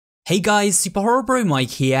Hey guys, SuperHorrorBro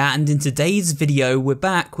Mike here, and in today's video we're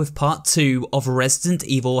back with part 2 of Resident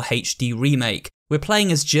Evil HD Remake. We're playing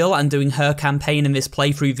as Jill and doing her campaign in this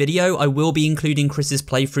playthrough video. I will be including Chris's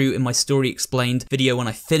playthrough in my Story Explained video when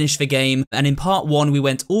I finish the game. And in part 1 we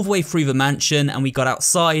went all the way through the mansion and we got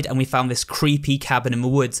outside and we found this creepy cabin in the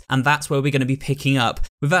woods, and that's where we're going to be picking up.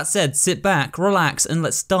 With that said, sit back, relax, and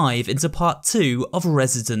let's dive into part 2 of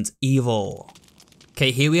Resident Evil.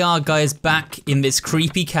 Okay, here we are guys, back in this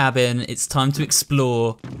creepy cabin. It's time to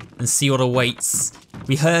explore and see what awaits.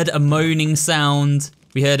 We heard a moaning sound.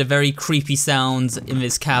 We heard a very creepy sound in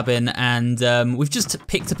this cabin, and we've just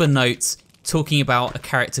picked up a note talking about a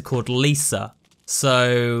character called Lisa.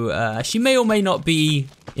 So, she may or may not be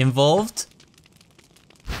involved.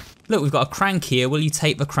 Look, we've got a crank here. Will you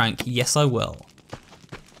take the crank? Yes, I will.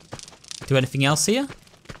 Do anything else here?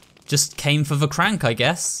 Just came for the crank, I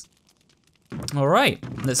guess. Alright,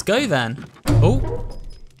 let's go then. Oh!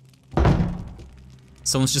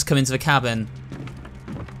 Someone's just come into the cabin.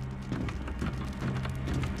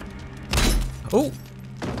 Oh!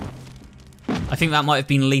 I think that might have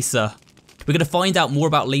been Lisa. We're gonna find out more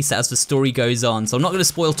about Lisa as the story goes on, so I'm not gonna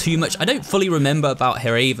spoil too much. I don't fully remember about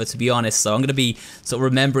her either, to be honest, so I'm gonna be sort of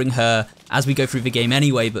remembering her as we go through the game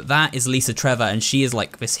anyway, but that is Lisa Trevor, and she is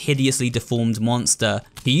like this hideously deformed monster.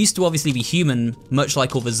 He used to obviously be human, much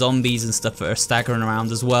like all the zombies and stuff that are staggering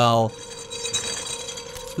around as well.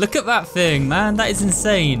 Look at that thing, man, that is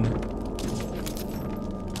insane.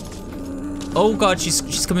 Oh god,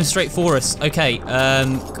 she's coming straight for us. Okay,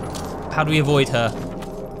 how do we avoid her?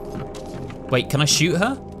 Wait, can I shoot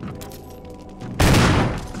her?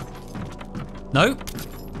 No?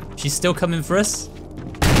 She's still coming for us?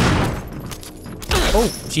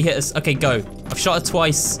 Oh, she hit us. Okay, go. I've shot her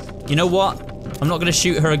twice. You know what? I'm not gonna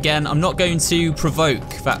shoot her again. I'm not going to provoke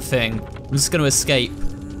that thing. I'm just gonna escape.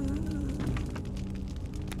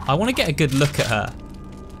 I wanna get a good look at her.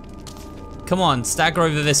 Come on, stagger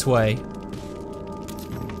over this way.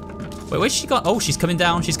 Wait, where's she gone? Oh, she's coming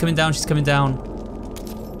down, she's coming down, she's coming down.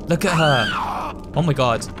 Look at her. Oh my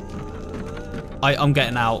god. I'm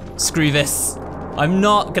getting out. Screw this. I'm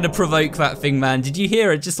not gonna provoke that thing, man. Did you hear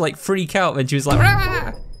her just like freak out when she was like,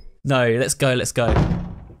 "Rah!" No, let's go, let's go.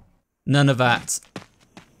 None of that.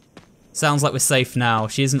 Sounds like we're safe now.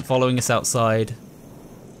 She isn't following us outside.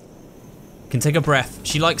 Can take a breath.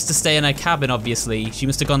 She likes to stay in her cabin, obviously. She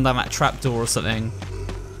must have gone down that trapdoor or something.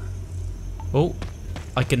 Oh,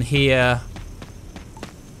 I can hear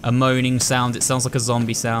a moaning sound. It sounds like a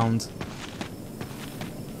zombie sound.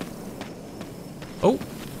 Oh,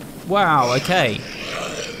 wow, okay.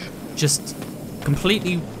 Just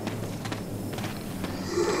completely...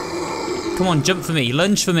 Come on, jump for me,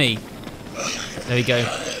 lunge for me. There we go.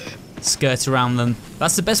 Skirt around them.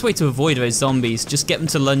 That's the best way to avoid those zombies. Just get them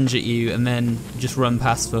to lunge at you and then just run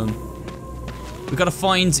past them. We've got to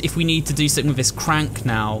find if we need to do something with this crank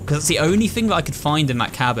now, because that's the only thing that I could find in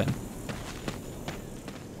that cabin.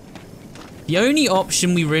 The only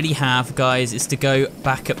option we really have, guys, is to go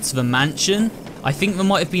back up to the mansion. I think there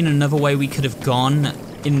might have been another way we could have gone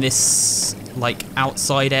in this, like,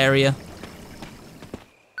 outside area.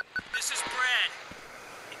 This is Brad.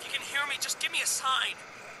 If you can hear me, just give me a sign.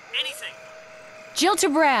 Anything. Jill to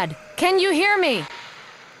Brad, can you hear me?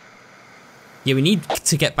 Yeah, we need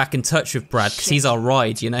to get back in touch with Brad, because he's our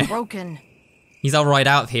ride, you know? Broken. He's our ride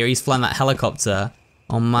out of here. He's flying that helicopter.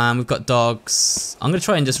 Oh man, we've got dogs. I'm gonna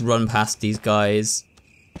try and just run past these guys.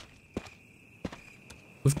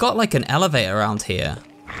 We've got like an elevator around here.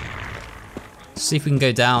 Let's see if we can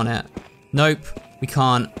go down it. Nope, we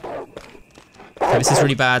can't. Okay, this is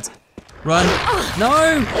really bad. Run.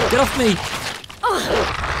 No! Get off me!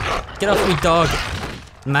 Get off me, dog.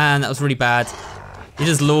 Man, that was really bad. It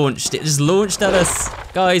just launched. It just launched at us.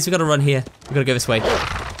 Guys, we gotta run here. We gotta go this way.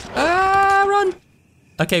 Ah, run!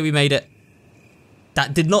 Okay, we made it.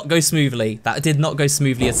 That did not go smoothly. That did not go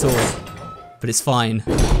smoothly at all. But it's fine.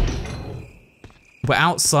 We're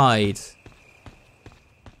outside.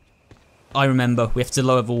 I remember, we have to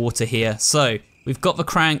lower the water here. So, we've got the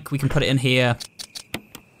crank, we can put it in here.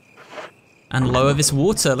 And lower this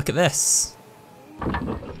water, look at this.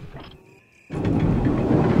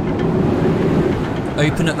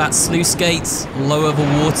 Open up that sluice gate, lower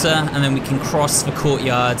the water, and then we can cross the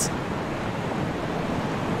courtyard.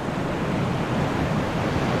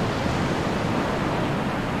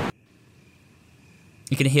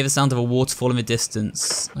 You can hear the sound of a waterfall in the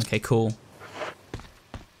distance. Okay, cool.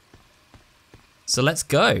 So let's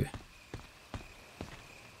go.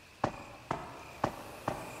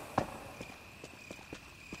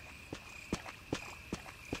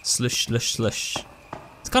 Slush, slush, slush.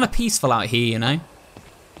 It's kind of peaceful out here, you know?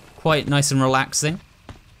 Quite nice and relaxing.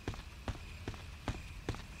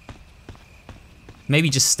 maybe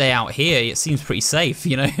just stay out here. It seems pretty safe,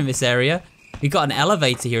 you know, in this area. We've got an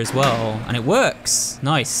elevator here as well, and it works.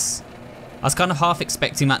 Nice. I was kind of half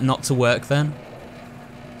expecting that not to work then.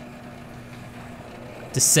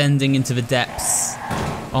 Descending into the depths.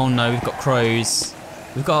 Oh no, we've got crows.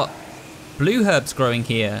 We've got blue herbs growing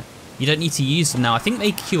here. You don't need to use them now. I think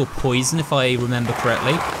they cure poison if I remember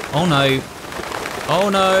correctly. Oh no. Oh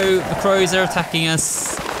no, the crows are attacking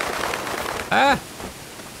us. Ah!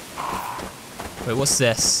 Wait, what's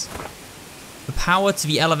this? The power to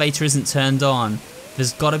the elevator isn't turned on.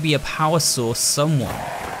 There's gotta be a power source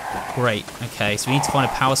somewhere. Great, okay, so we need to find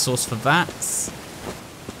a power source for that.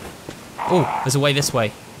 Oh, there's a way this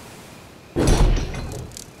way.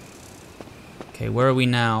 Okay, where are we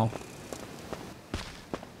now?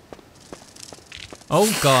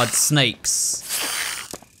 Oh god, snakes.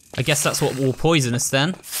 I guess that's what will poison us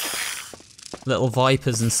then. Little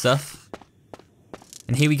vipers and stuff.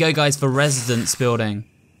 And here we go, guys, for residence building.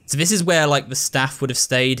 So this is where, like, the staff would have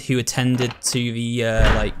stayed who attended to the,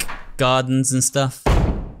 like, gardens and stuff.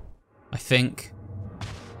 I think.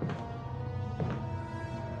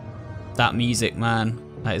 That music, man.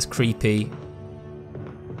 That is creepy.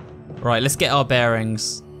 Right, let's get our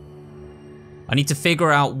bearings. I need to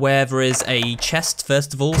figure out where there is a chest,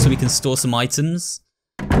 first of all, so we can store some items.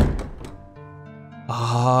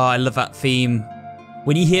 Ah, I love that theme.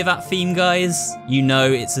 When you hear that theme, guys, you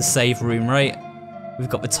know it's a save room, right? We've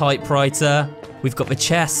got the typewriter, we've got the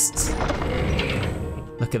chest.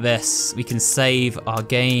 Look at this, we can save our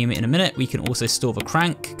game in a minute. We can also store the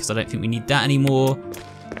crank, because I don't think we need that anymore.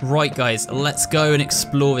 Right, guys, let's go and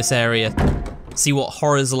explore this area. See what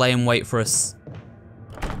horrors lay in wait for us.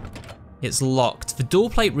 It's locked. The door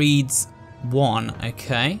plate reads 1,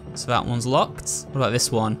 okay, so that one's locked. What about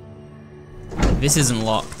this one? This isn't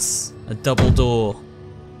locked. A double door.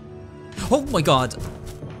 Oh my god!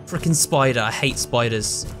 Frickin' spider, I hate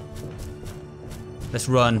spiders. Let's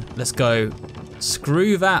run, let's go.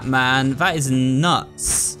 Screw that, man, that is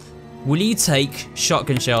nuts. Will you take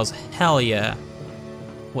shotgun shells? Hell yeah.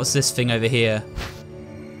 What's this thing over here?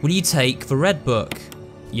 Will you take the red book?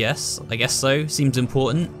 Yes, I guess so, seems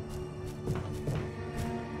important.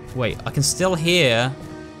 Wait, I can still hear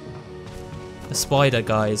a spider,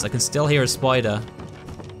 guys. I can still hear a spider.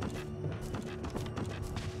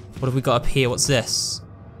 What have we got up here? What's this?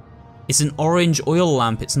 It's an orange oil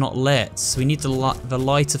lamp. It's not lit, so we need the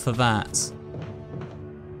lighter for that.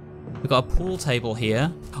 We've got a pool table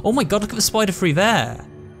here. Oh my god, look at the spider through there.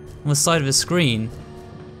 On the side of the screen.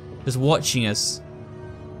 Just watching us.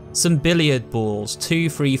 Some billiard balls. 2,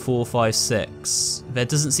 3, 4, 5, 6. There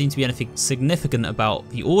doesn't seem to be anything significant about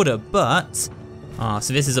the order, but... Ah,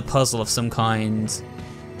 so this is a puzzle of some kind.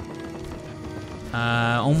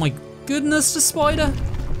 Oh my goodness, the spider!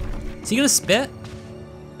 Is he gonna spit?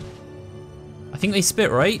 I think they spit,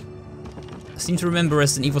 right? I seem to remember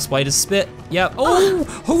Resident Evil spiders spit. Yeah. Oh!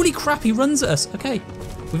 Holy crap, he runs at us. Okay.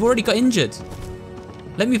 We've already got injured.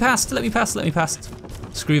 Let me past, let me past, let me past.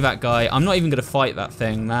 Screw that guy. I'm not even gonna fight that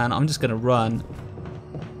thing, man. I'm just gonna run.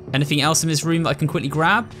 Anything else in this room that I can quickly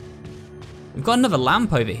grab? We've got another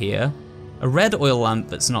lamp over here. A red oil lamp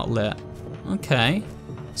that's not lit. Okay.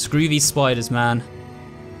 Screw these spiders, man.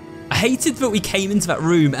 I hated that we came into that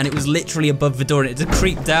room and it was literally above the door and it just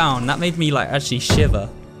creeped down. That made me like actually shiver.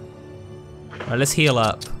 Alright, let's heal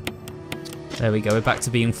up. There we go, we're back to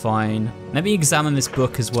being fine. Let me examine this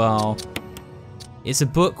book as well. It's a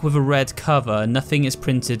book with a red cover. Nothing is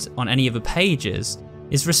printed on any of the pages.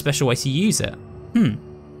 Is there a special way to use it?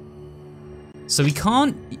 So we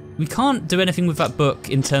can't do anything with that book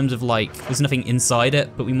in terms of like, there's nothing inside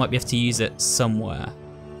it, but we might be able to use it somewhere.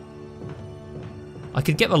 I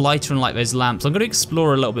could get the lighter and light those lamps. I'm gonna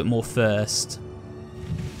explore a little bit more first.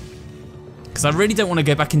 Because I really don't want to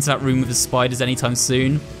go back into that room with the spiders anytime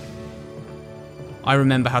soon. I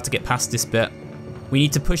remember how to get past this bit. We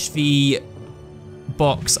need to push the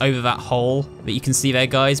box over that hole that you can see there,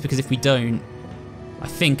 guys, because if we don't, I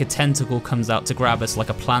think a tentacle comes out to grab us, like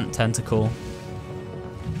a plant tentacle.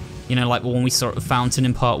 You know, like the one we saw at the fountain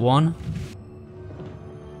in part 1.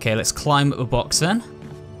 Okay, let's climb up the box then.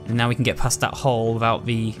 And now we can get past that hole without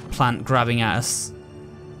the plant grabbing at us.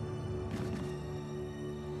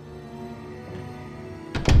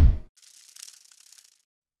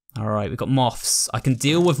 Alright, we've got moths. I can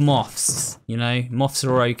deal with moths, you know? Moths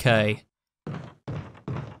are okay.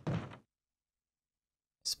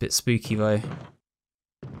 It's a bit spooky though.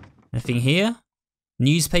 Anything here?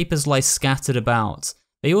 Newspapers lie scattered about.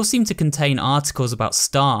 They all seem to contain articles about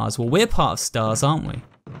stars. Well, we're part of stars, aren't we?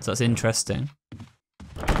 So that's interesting.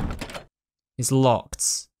 It's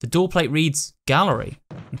locked. The door plate reads gallery.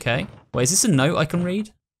 Okay. Wait, is this a note I can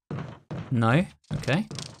read? No? Okay.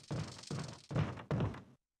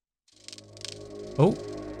 Oh,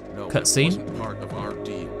 No, cutscene. it wasn't part of our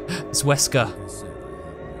deal. It's Wesker.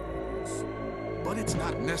 But it's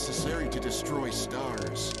not necessary to destroy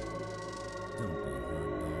stars.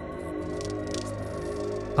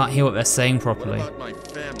 Can't hear what they're saying What properly. about my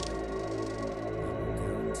family?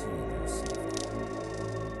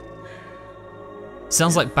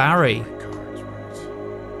 Sounds like Barry. My cards right.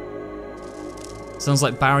 Sounds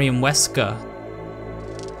like Barry and Wesker.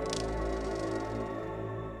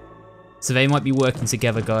 So they might be working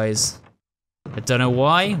together, guys. I don't know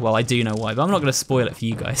why. Well, I do know why, but I'm not going to spoil it for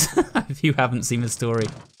you guys if you haven't seen the story.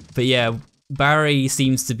 But yeah, Barry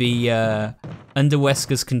seems to be under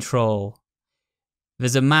Wesker's control.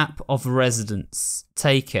 There's a map of residence.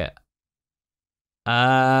 Take it.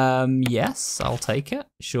 Yes, I'll take it.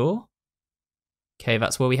 Sure. Okay,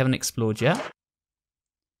 that's where we haven't explored yet.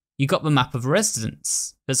 You got the map of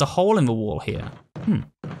residence. There's a hole in the wall here.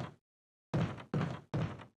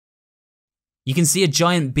 You can see a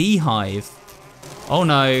giant beehive. Oh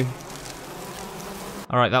no.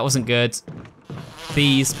 Alright, that wasn't good.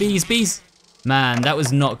 Bees, bees, bees. Man, that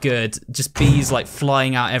was not good. Just bees like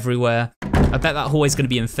flying out everywhere. I bet that hallway's gonna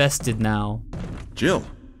be infested now. Jill.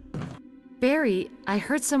 Barry, I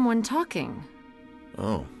heard someone talking.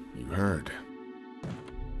 Oh, you heard.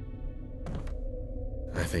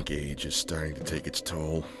 I think age is starting to take its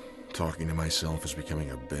toll. Talking to myself is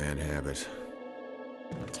becoming a bad habit.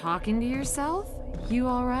 Talking to yourself? You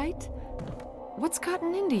all right? What's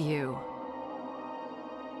gotten into you?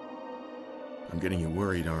 I'm getting you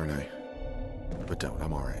worried, aren't I? But don't,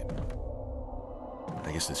 I'm alright.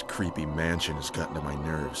 I guess this creepy mansion has gotten to my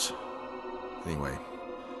nerves. Anyway,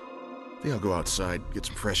 I think I'll go outside, get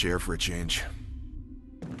some fresh air for a change.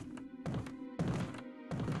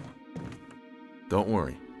 Don't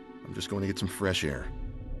worry, I'm just going to get some fresh air.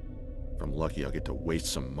 If I'm lucky, I'll get to waste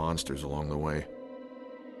some monsters along the way.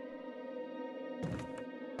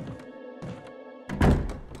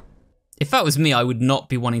 If that was me, I would not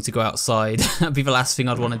be wanting to go outside. That'd be the last thing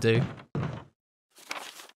I'd want to do.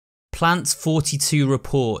 Plant 42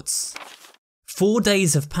 reports. 4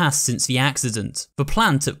 days have passed since the accident. The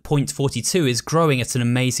plant at point 42 is growing at an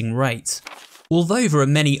amazing rate. Although there are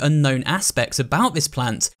many unknown aspects about this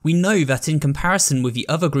plant, we know that in comparison with the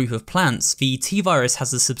other group of plants, the T-virus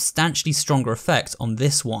has a substantially stronger effect on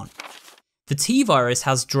this one. The T-virus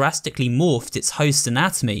has drastically morphed its host's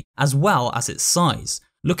anatomy as well as its size.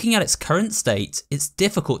 Looking at its current state, it's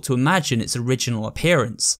difficult to imagine its original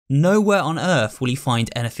appearance. Nowhere on Earth will you find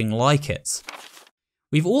anything like it.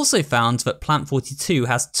 We've also found that Plant 42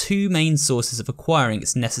 has two main sources of acquiring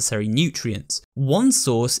its necessary nutrients. One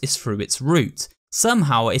source is through its root.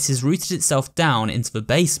 Somehow it has rooted itself down into the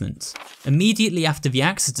basement. Immediately after the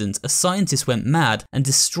accident, a scientist went mad and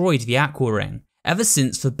destroyed the aqua ring. Ever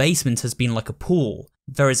since, the basement has been like a pool.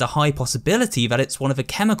 There is a high possibility that it's one of the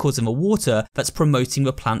chemicals in the water that's promoting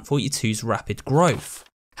the Plant 42's rapid growth.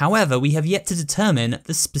 However, we have yet to determine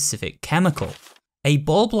the specific chemical. A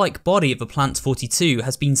bulb-like body of the Plant 42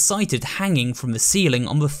 has been sighted hanging from the ceiling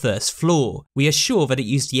on the first floor. We are sure that it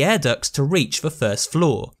used the air ducts to reach the first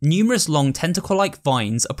floor. Numerous long tentacle-like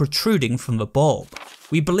vines are protruding from the bulb.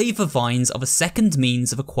 We believe the vines are the second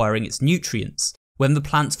means of acquiring its nutrients. When the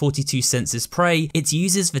Plant 42 senses prey, it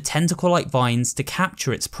uses the tentacle-like vines to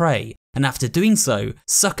capture its prey, and after doing so,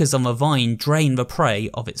 suckers on the vine drain the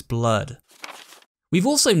prey of its blood. We've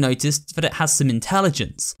also noticed that it has some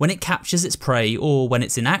intelligence. When it captures its prey, or when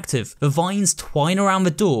it's inactive, the vines twine around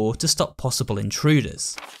the door to stop possible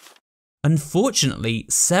intruders. Unfortunately,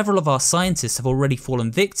 several of our scientists have already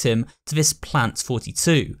fallen victim to this Plant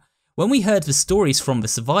 42. When we heard the stories from the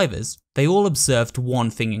survivors, they all observed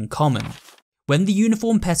one thing in common. When the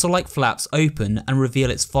uniform petal-like flaps open and reveal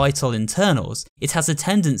its vital internals, it has a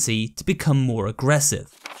tendency to become more aggressive.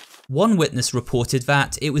 One witness reported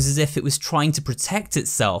that it was as if it was trying to protect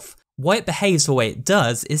itself. Why it behaves the way it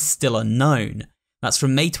does is still unknown. That's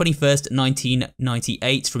from May 21st,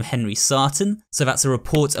 1998 from Henry Sarton, so that's a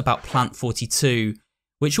report about Plant 42,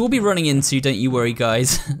 which we'll be running into, don't you worry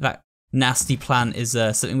guys. That nasty plant is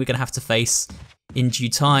something we're going to have to face in due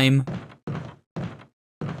time.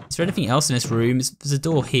 Is there anything else in this room? There's a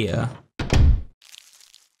door here.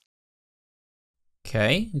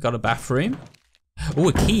 Okay, we got a bathroom. Oh,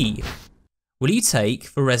 a key. Will you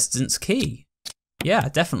take the resident's key? Yeah,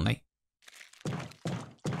 definitely.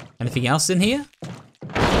 Anything else in here?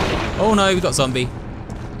 Oh no, we got zombie.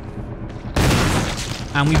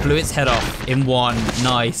 And we blew its head off in one.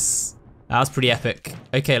 Nice. That was pretty epic.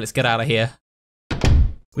 Okay, let's get out of here.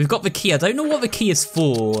 We've got the key. I don't know what the key is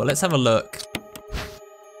for. Let's have a look.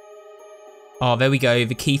 Oh, there we go,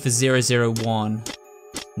 the key for 001.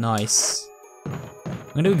 Nice.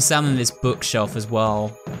 I'm going to examine this bookshelf as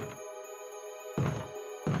well.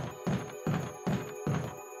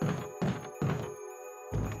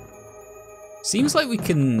 Seems like we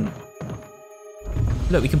can...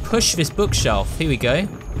 Look, we can push this bookshelf. Here we go.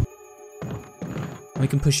 We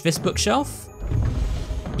can push this bookshelf.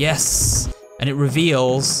 Yes! And it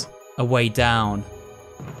reveals a way down.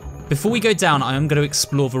 Before we go down, I am going to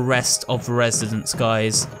explore the rest of the residence,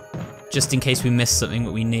 guys. Just in case we miss something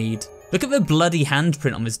that we need. Look at the bloody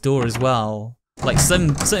handprint on this door as well. Like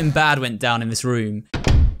something bad went down in this room.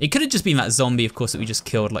 It could have just been that zombie, of course, that we just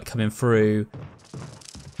killed, like coming through.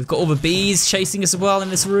 We've got all the bees chasing us as well in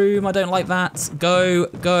this room. I don't like that. Go,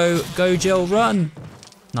 go, go, Jill, run.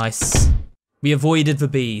 Nice. We avoided the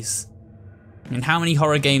bees. I mean, how many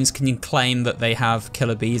horror games can you claim that they have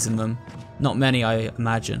killer bees in them? Not many, I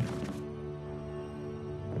imagine.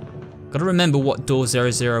 Gotta remember what door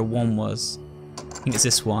 001 was. I think it's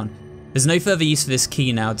this one. There's no further use for this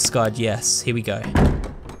key now. Discard yes. Here we go.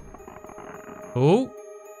 Oh.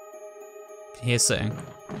 Can hear something.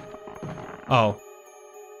 Oh.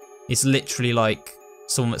 It's literally like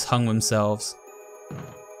someone that's hung themselves.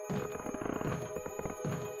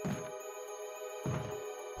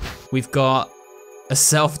 We've got a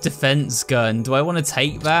self-defense gun. Do I want to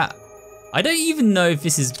take that? I don't even know if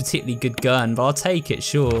this is a particularly good gun, but I'll take it,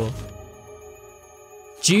 sure.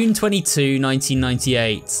 June 22,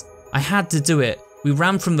 1998. I had to do it. We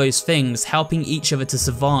ran from those things, helping each other to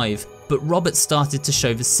survive, but Robert started to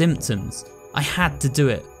show the symptoms. I had to do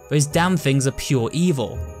it. Those damn things are pure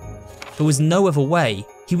evil. There was no other way.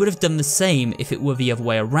 He would have done the same if it were the other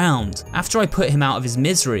way around. After I put him out of his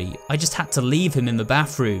misery, I just had to leave him in the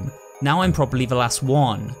bathroom. Now I'm probably the last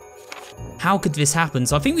one. How could this happen?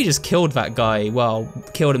 So I think we just killed that guy. Well,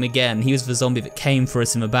 killed him again. He was the zombie that came for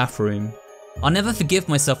us in the bathroom. I'll never forgive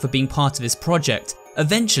myself for being part of this project.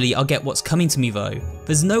 Eventually I'll get what's coming to me though.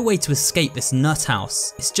 There's no way to escape this nut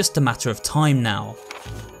house. It's just a matter of time now.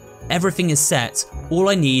 Everything is set. All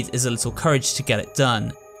I need is a little courage to get it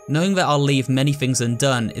done. Knowing that I'll leave many things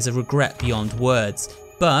undone is a regret beyond words,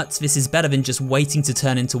 but this is better than just waiting to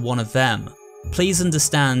turn into one of them. Please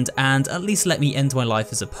understand and at least let me end my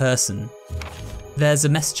life as a person. There's a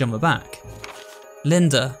message on the back.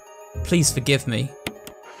 Linda, please forgive me.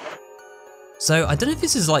 So I don't know if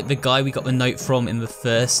this is like the guy we got the note from in the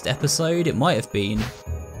first episode. It might have been.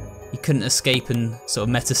 He couldn't escape and sort of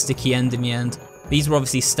met a sticky end in the end. These were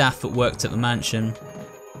obviously staff that worked at the mansion.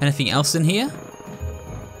 Anything else in here?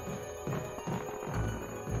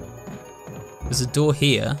 There's a door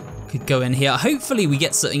here. Could go in here. Hopefully we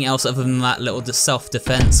get something else other than that little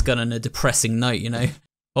self-defense gun and a depressing note, you know.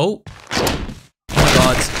 Oh. Oh my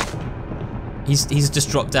god. He's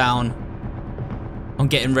just dropped down. I'm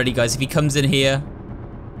getting ready, guys. If he comes in here,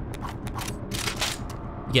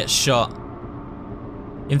 he gets shot.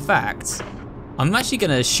 In fact, I'm actually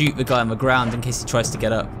gonna shoot the guy on the ground in case he tries to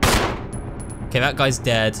get up. Okay, that guy's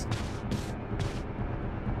dead.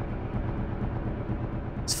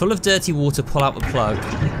 It's full of dirty water, pull out the plug.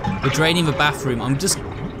 We're draining the bathroom. I'm just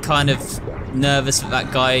kind of nervous that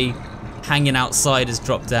that guy hanging outside has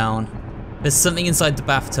dropped down. There's something inside the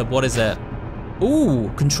bathtub, what is it?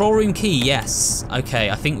 Ooh, control room key, yes. Okay,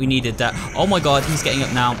 I think we needed that. Oh my god, he's getting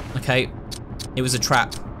up now. Okay, it was a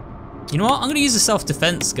trap. You know what, I'm gonna use a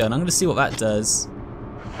self-defense gun. I'm gonna see what that does.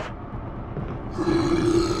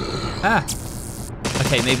 Ah.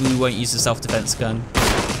 Okay, maybe we won't use the self-defense gun.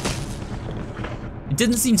 It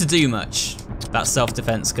didn't seem to do much, that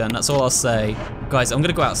self-defense gun, that's all I'll say. Guys, I'm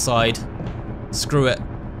gonna go outside. Screw it.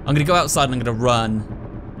 I'm gonna go outside and I'm gonna run.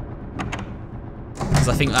 Because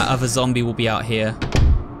I think that other zombie will be out here.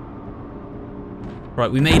 Right,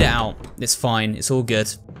 we made it out. It's fine, it's all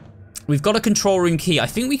good. We've got a control room key. I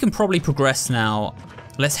think we can probably progress now.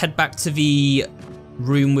 Let's head back to the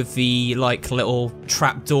room with the like little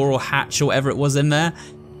trap door or hatch or whatever it was in there.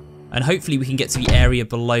 And hopefully we can get to the area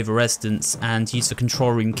below the residence and use the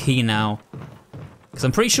control room key now. Because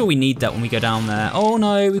I'm pretty sure we need that when we go down there. Oh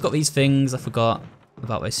no, we've got these things. I forgot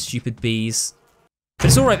about those stupid bees. But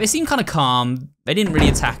it's alright, they seem kind of calm. They didn't really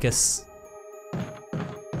attack us.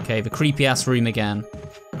 Okay, the creepy ass room again.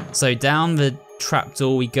 So down the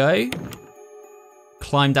trapdoor we go.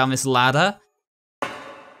 Climb down this ladder.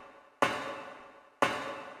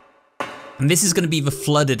 And this is going to be the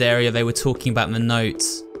flooded area they were talking about in the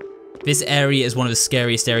notes. This area is one of the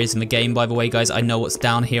scariest areas in the game, by the way, guys. I know what's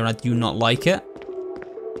down here and I do not like it.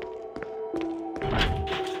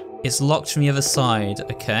 It's locked from the other side,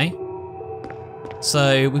 okay.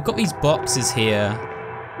 So we've got these boxes here.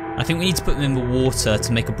 I think we need to put them in the water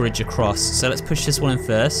to make a bridge across. So let's push this one in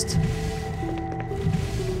first.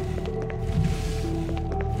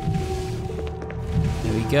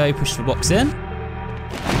 go, push the box in.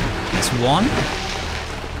 That's one.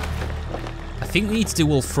 I think we need to do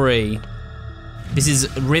all three. This is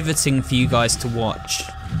riveting for you guys to watch.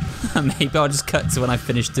 Maybe I'll just cut to when I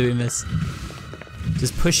finish doing this.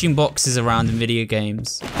 Just pushing boxes around in video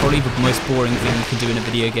games. Probably the most boring thing you can do in a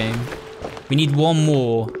video game. We need one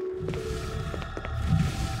more.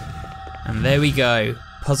 And there we go.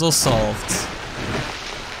 Puzzle solved.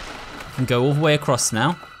 We can go all the way across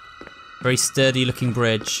now. Very sturdy looking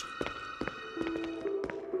bridge.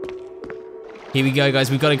 Here we go, guys.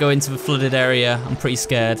 We've got to go into the flooded area. I'm pretty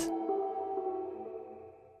scared.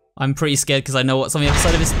 I'm pretty scared because I know what's on the other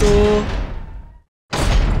side of this door.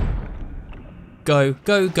 Go,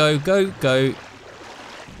 go, go, go, go.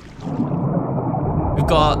 We've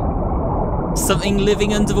got something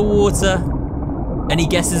living under the water. Any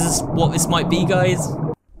guesses what this might be, guys?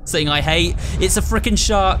 Something I hate. It's a frickin'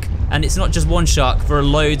 shark. And it's not just one shark. There are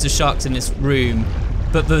loads of sharks in this room.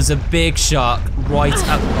 But there's a big shark right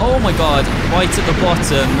at, oh my god, right at the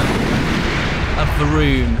bottom of the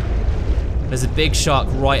room. There's a big shark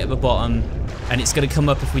right at the bottom, and it's gonna come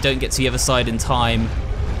up if we don't get to the other side in time.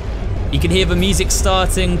 You can hear the music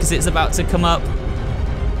starting because it's about to come up.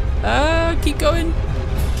 Keep going,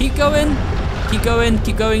 keep going, keep going,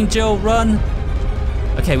 keep going, Jill, run.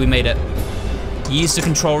 Okay, we made it. Use the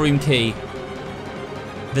control room key.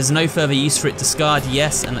 There's no further use for it. Discard,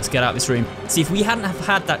 yes, and let's get out of this room. See, if we hadn't have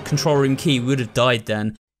had that control room key, we would have died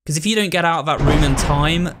then. Because if you don't get out of that room in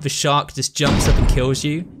time, the shark just jumps up and kills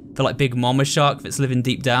you. The like big mama shark that's living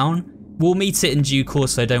deep down. We'll meet it in due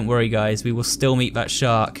course, so don't worry guys. We will still meet that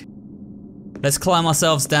shark. Let's climb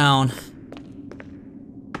ourselves down.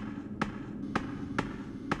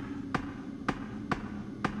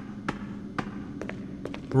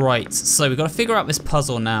 Right, so we've got to figure out this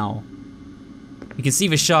puzzle now. You can see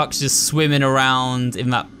the sharks just swimming around in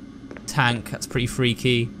that tank. That's pretty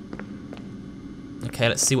freaky. Okay,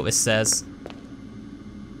 let's see what this says.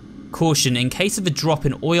 Caution, in case of a drop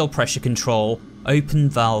in oil pressure control, open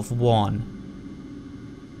valve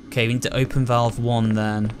 1. Okay, we need to open valve 1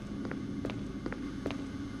 then.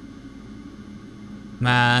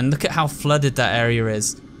 Man, look at how flooded that area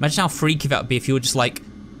is. Imagine how freaky that would be if you were just like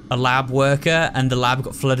a lab worker and the lab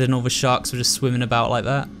got flooded and all the sharks were just swimming about like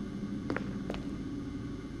that.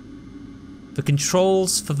 The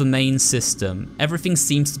controls for the main system. Everything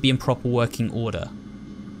seems to be in proper working order.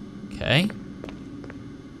 Okay.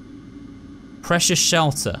 Pressure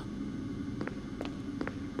shelter.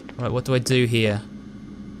 Right, what do I do here?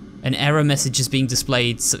 An error message is being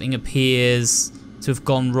displayed. Something appears to have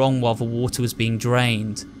gone wrong while the water was being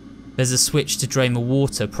drained. There's a switch to drain the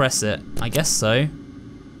water. Press it. I guess so.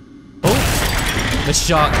 Oh! The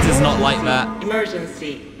shark does not like that.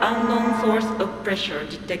 Emergency. Unknown source of pressure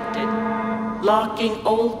detected. Locking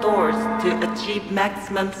all doors to achieve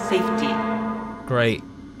maximum safety. Great.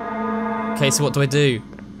 Okay, so what do I do?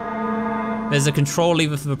 There's a control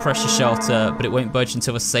lever for the pressure shelter, but it won't budge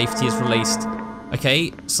until the safety is released.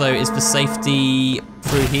 Okay, so is the safety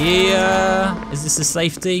through here? Is this the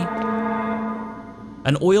safety?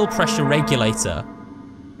 An oil pressure regulator.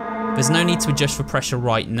 There's no need to adjust for pressure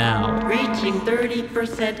right now. Reaching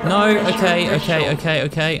 30% of no, pressure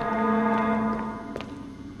okay.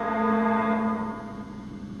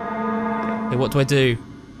 Hey, what do I do?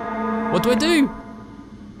 What do I do?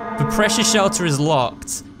 The pressure shelter is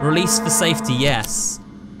locked. Release for safety, yes.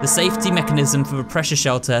 The safety mechanism for the pressure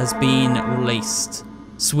shelter has been released.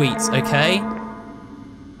 Sweet, okay.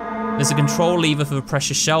 There's a control lever for the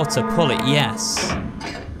pressure shelter. Pull it, yes.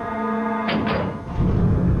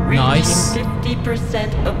 Nice.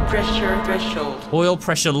 50% of pressure threshold. Oil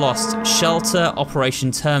pressure lost. Shelter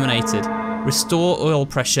operation terminated. Restore oil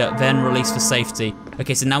pressure, then release for safety.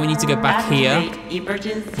 Okay, so now we need to go back here.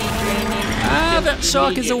 Emergency draining. That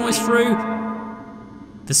shark is almost through.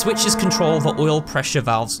 The switches control the oil pressure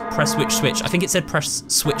valves. Press which switch? I think it said press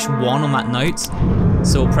switch 1 on that note.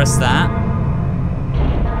 So we'll press that.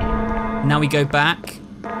 Now we go back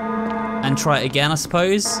and try it again, I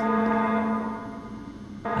suppose.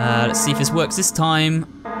 Let's see if this works this time.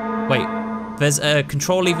 Wait, there's a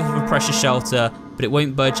control lever for the pressure shelter, but it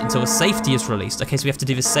won't budge until the safety is released. Okay, so we have to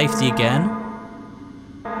do the safety again.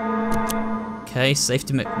 Okay,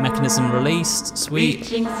 safety mechanism released. Sweet.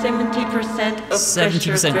 Reaching 70% of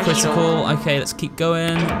 70% critical. Okay, let's keep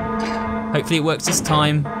going. Hopefully it works this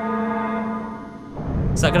time.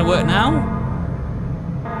 Is that gonna work now?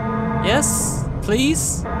 Yes,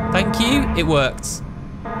 please. Thank you. It worked.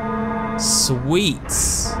 Sweet.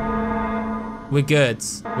 We're good.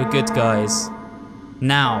 We're good, guys.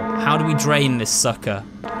 Now, how do we drain this sucker?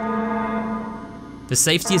 The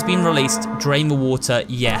safety has been released. Drain the water.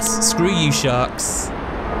 Yes. Screw you, sharks.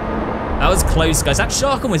 That was close, guys. That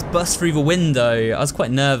shark almost bust through the window. I was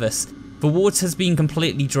quite nervous. The water has been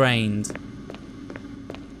completely drained.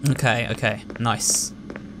 Okay, nice.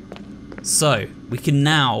 So, we can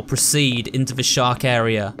now proceed into the shark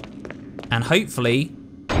area. And hopefully,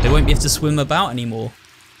 they won't be able to swim about anymore.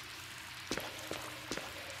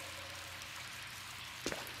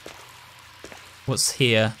 What's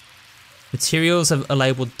here? Materials are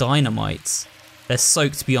labeled dynamite. They're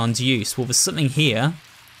soaked beyond use. Well, there's something here.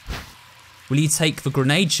 Will you take the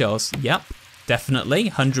grenade shells? Yep, definitely,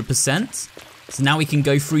 100%. So now we can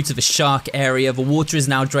go through to the shark area. The water is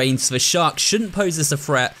now drained, so the shark shouldn't pose us a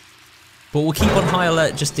threat. But we'll keep on high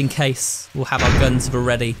alert just in case. We'll have our guns to the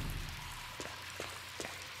ready.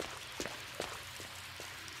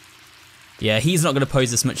 Yeah, he's not going to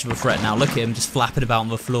pose us much of a threat now. Look at him just flapping about on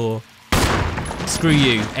the floor. Screw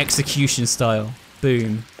you, execution style.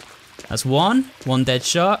 Boom. That's one dead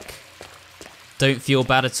shark. Don't feel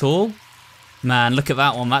bad at all. Man, look at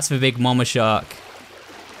that one. That's the big mama shark.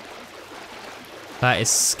 That is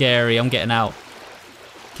scary. I'm getting out.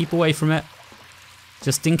 Keep away from it.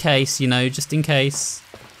 Just in case, you know, just in case.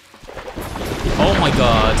 Oh my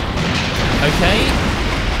god. Okay.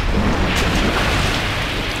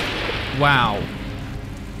 Wow.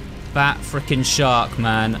 That freaking shark,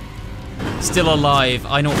 man. Still alive.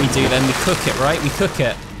 I know what we do then. We cook it, right? We cook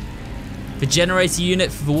it. The generator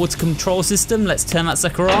unit for the water control system. Let's turn that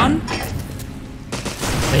sucker on.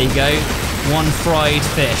 There you go. One fried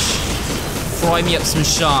fish. Fry me up some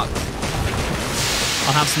shark.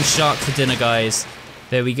 I'll have some shark for dinner, guys.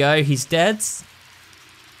 There we go. He's dead.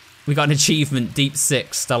 We got an achievement. Deep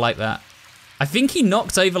 6. I like that. I think he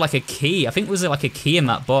knocked over like a key. I think was like a key in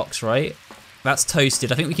that box, right? That's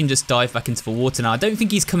toasted. I think we can just dive back into the water now. I don't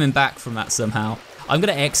think he's coming back from that somehow. I'm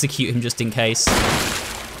going to execute him just in case.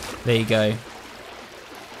 There you go.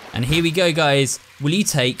 And here we go, guys. Will you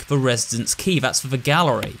take the residence key? That's for the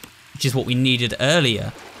gallery, which is what we needed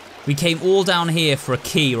earlier. We came all down here for a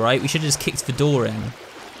key, right? We should have just kicked the door in.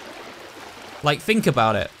 Like, think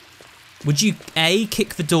about it. Would you, A,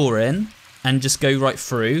 kick the door in and just go right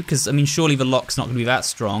through? Because, I mean, surely the lock's not going to be that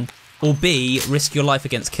strong. Or B, risk your life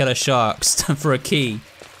against killer sharks for a key.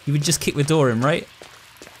 You would just kick the door in, right?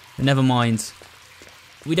 But never mind.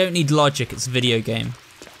 We don't need logic, it's a video game.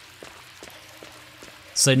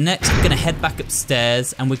 So next, we're going to head back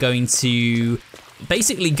upstairs and we're going to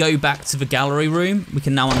basically go back to the gallery room. We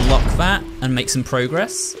can now unlock that and make some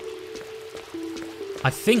progress. I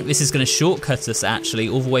think this is going to shortcut us, actually,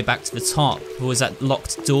 all the way back to the top. There was that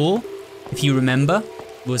locked door, if you remember.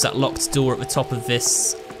 There was that locked door at the top of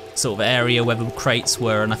this sort of area where the crates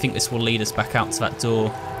were, and I think this will lead us back out to that door.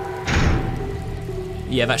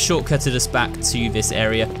 Yeah, that shortcutted us back to this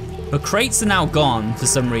area. The crates are now gone for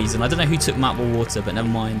some reason. I don't know who took them out of the water, but never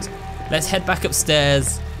mind. Let's head back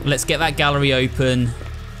upstairs. Let's get that gallery open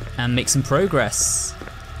and make some progress.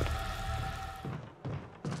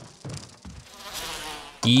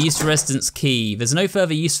 You used the residence key. There's no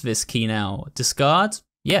further use for this key now. Discard?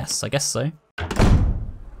 Yes, I guess so.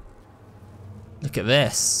 Look at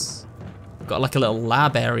this. Got like a little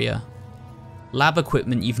lab area. Lab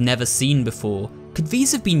equipment you've never seen before. Could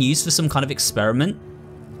these have been used for some kind of experiment?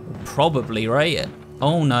 Probably, right?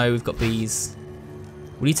 Oh no, we've got bees.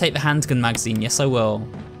 Will you take the handgun magazine? Yes, I will.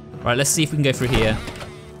 Right, let's see if we can go through here.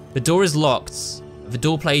 The door is locked. The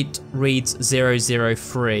door plate reads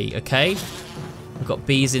 003, okay? We've got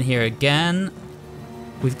bees in here again.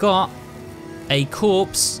 We've got a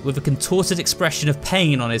corpse with a contorted expression of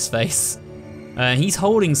pain on his face. He's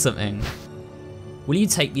holding something. Will you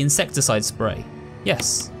take the insecticide spray?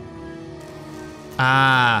 Yes.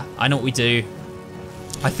 Ah, I know what we do.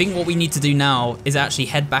 I think what we need to do now is actually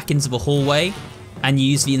head back into the hallway and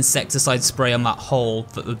use the insecticide spray on that hole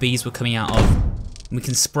that the bees were coming out of. We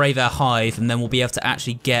can spray their hive and then we'll be able to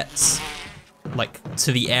actually get like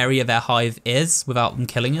to the area their hive is without them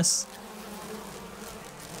killing us.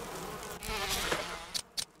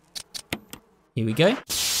 Here we go. Let's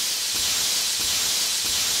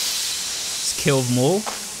kill them all.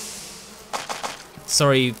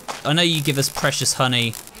 Sorry, I know you give us precious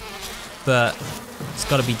honey, but it's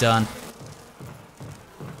gotta be done.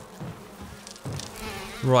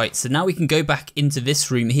 Right, so now we can go back into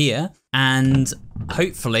this room here, and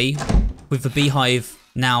hopefully, with the beehive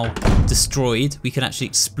now destroyed, we can actually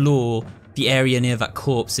explore the area near that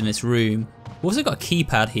corpse in this room. We've also got a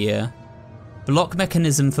keypad here. The lock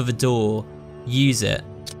mechanism for the door, use it.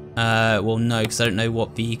 Well no, because I don't know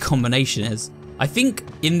what the combination is. I think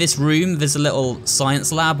in this room there's a little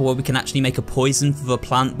science lab where we can actually make a poison for the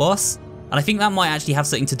plant boss. And I think that might actually have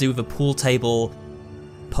something to do with a pool table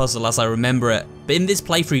puzzle as I remember it. But in this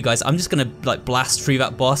playthrough, guys, I'm just gonna like blast through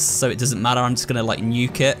that boss, so it doesn't matter. I'm just gonna like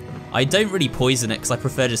nuke it. I don't really poison it because I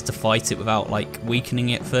prefer just to fight it without like weakening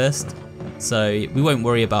it first. So we won't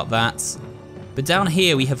worry about that. But down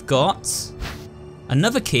here we have got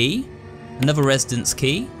another key, another residence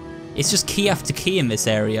key. It's just key after key in this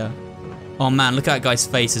area. Oh man, look at that guy's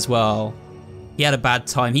face as well. He had a bad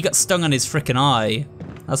time. He got stung on his frickin' eye.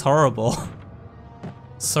 That's horrible.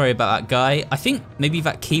 Sorry about that guy. I think maybe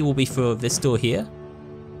that key will be for this door here.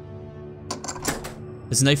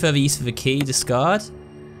 There's no further use for the key, discard.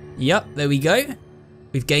 Yep, there we go.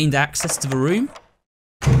 We've gained access to the room.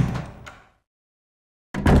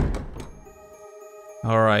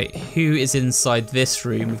 Alright, who is inside this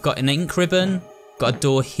room? We've got an ink ribbon, got a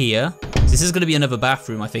door here. So this is gonna be another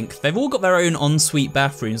bathroom, I think. They've all got their own ensuite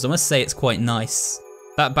bathrooms. I must say it's quite nice.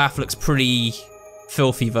 That bath looks pretty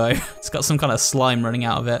filthy though. It's got some kind of slime running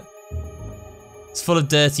out of it. It's full of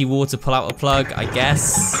dirty water, pull out the plug, I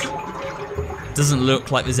guess. Doesn't look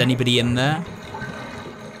like there's anybody in there.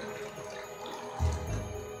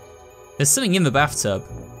 There's something in the bathtub.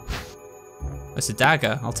 It's a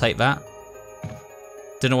dagger, I'll take that.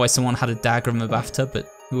 Don't know why someone had a dagger in the bathtub, but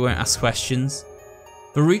we won't ask questions.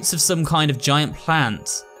 The roots of some kind of giant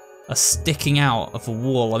plant are sticking out of the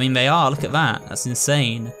wall. I mean, they are, look at that, that's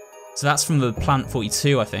insane. So that's from the Plant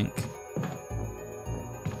 42, I think.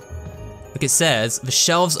 Look, it says, the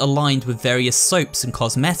shelves are lined with various soaps and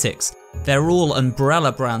cosmetics. They're all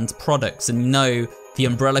Umbrella brand products, and you know, the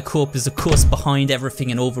Umbrella Corp is of course behind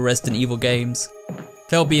everything in all the Resident Evil games.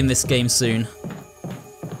 They'll be in this game soon.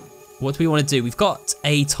 What do we want to do? We've got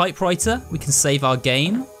a typewriter, we can save our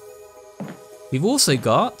game. We've also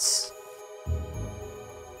got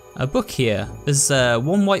a book here. There's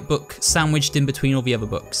one white book sandwiched in between all the other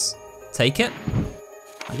books. Take it?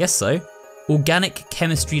 I guess so. Organic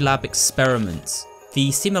Chemistry Lab Experiments.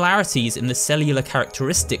 The similarities in the cellular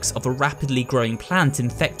characteristics of a rapidly growing plant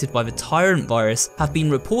infected by the Tyrant virus have been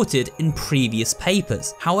reported in previous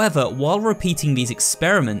papers. However, while repeating these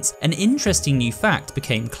experiments, an interesting new fact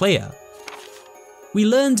became clear. We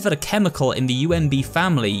learned that a chemical in the UMB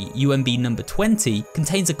family, UMB number 20,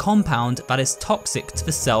 contains a compound that is toxic to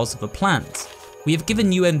the cells of a plant. We have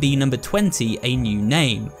given UMB number 20 a new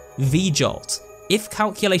name, V-Jolt. If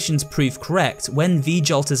calculations prove correct, when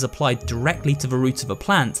V-Jolt is applied directly to the root of a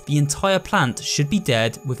plant, the entire plant should be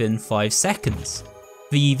dead within 5 seconds.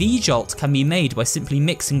 The V-Jolt can be made by simply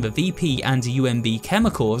mixing the VP and UMB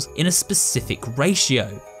chemicals in a specific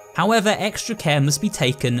ratio. However, extra care must be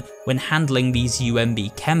taken when handling these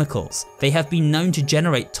UMB chemicals. They have been known to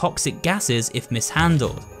generate toxic gases if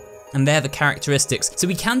mishandled. And they're the characteristics. So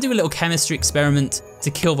we can do a little chemistry experiment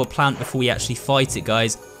to kill the plant before we actually fight it,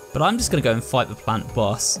 guys. But I'm just gonna go and fight the plant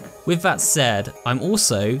boss. With that said, I'm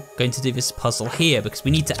also going to do this puzzle here because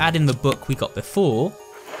we need to add in the book we got before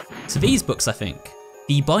to these books, I think.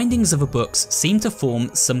 The bindings of the books seem to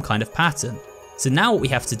form some kind of pattern. So now what we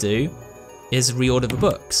have to do is reorder the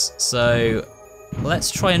books. So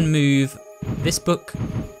let's try and move this book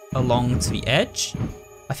along to the edge.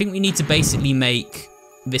 I think we need to basically make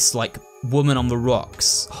this like woman on the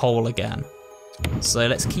rocks whole again. So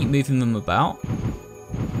let's keep moving them about.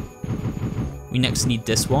 We next need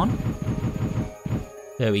this one.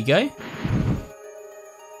 There we go.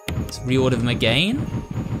 Let's reorder them again.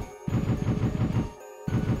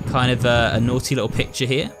 Kind of a naughty little picture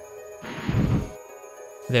here.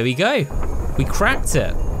 There we go. We cracked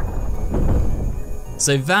it.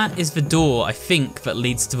 So that is the door, I think, that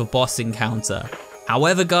leads to the boss encounter.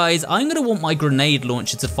 However, guys, I'm gonna want my grenade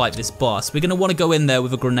launcher to fight this boss. We're gonna wanna go in there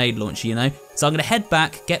with a grenade launcher, you know? So I'm gonna head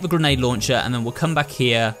back, get the grenade launcher, and then we'll come back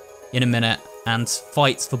here in a minute and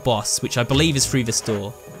fight the boss, which I believe is through this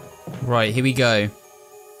door. Right, here we go.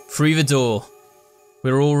 Through the door.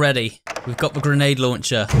 We're all ready. We've got the grenade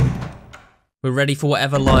launcher. We're ready for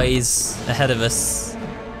whatever lies ahead of us.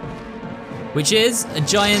 Which is a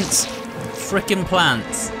giant frickin' plant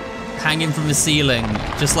hanging from the ceiling,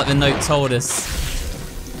 just like the note told us.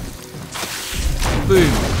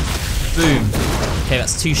 Boom. Boom. Okay,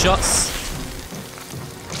 that's 2 shots.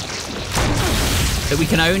 But we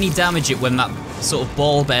can only damage it when that sort of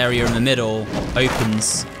bulb area in the middle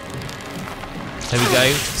opens. There we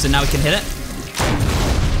go. So now we can hit it.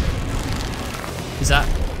 Is that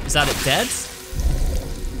it dead?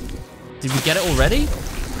 Did we get it already?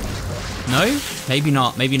 No? Maybe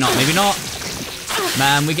not, maybe not, maybe not.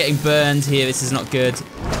 Man, we're getting burned here. This is not good.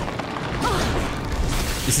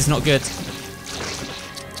 This is not good.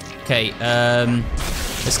 Okay,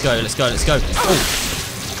 let's go, let's go, let's go. Oh.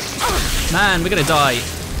 Man, we're gonna die.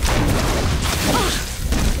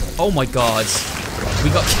 Oh my god. We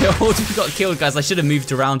got killed. We got killed, guys. I should have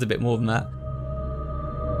moved around a bit more than that.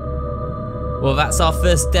 Well, that's our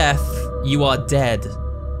first death. You are dead.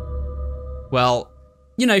 Well,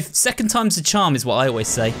 you know, second time's a charm is what I always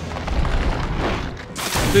say.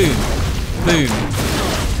 Boom. Boom.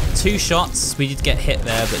 2 shots. We did get hit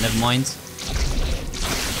there, but never mind.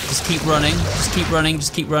 Just keep running. Just keep running.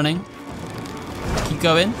 Just keep running. Keep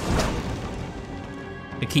going.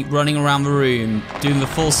 We keep running around the room, doing the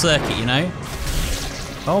full circuit, you know?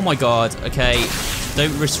 Oh my god. Okay.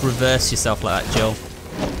 Don't just reverse yourself like that, Jill.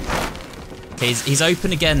 Okay, he's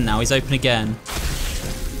open again now. He's open again.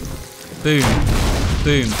 Boom.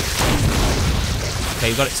 Boom.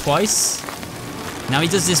 Okay, we got it twice. Now he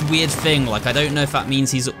does this weird thing, like I don't know if that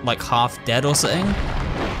means he's like half dead or something.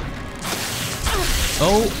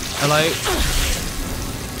 Oh, hello.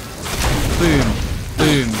 Boom.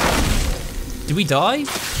 Boom. Did we die?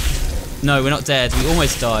 No, we're not dead. We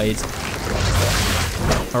almost died.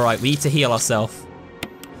 Alright, we need to heal ourselves.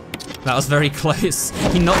 That was very close.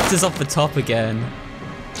 He knocked us off the top again.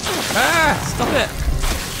 Ah, stop it.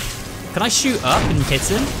 Can I shoot up and hit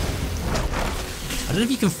him? I don't know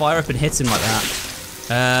if you can fire up and hit him like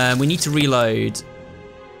that. We need to reload.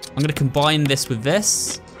 I'm gonna combine this with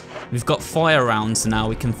this. We've got fire rounds now.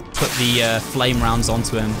 We can put the flame rounds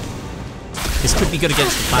onto him. This could be good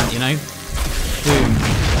against the plant, you know? Boom.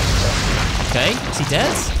 Okay, is he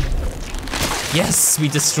dead? Yes, we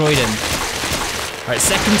destroyed him. Alright,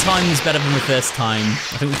 second time is better than the first time.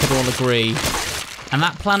 I think we could all agree. And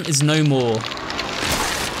that plant is no more.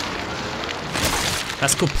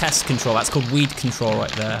 That's called pest control. That's called weed control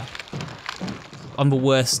right there. I'm the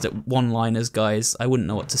worst at one-liners, guys. I wouldn't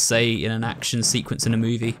know what to say in an action sequence in a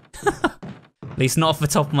movie. At least not off the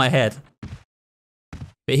top of my head.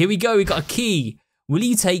 But here we go, we got a key. Will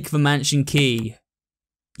you take the mansion key?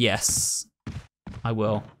 Yes, I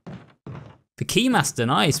will. The Keymaster,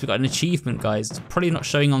 nice. We got an achievement, guys. It's probably not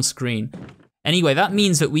showing on screen. Anyway, that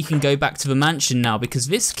means that we can go back to the mansion now because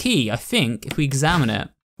this key, I think, if we examine it,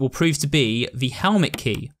 will prove to be the helmet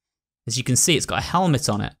key. As you can see, it's got a helmet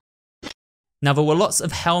on it. Now, there were lots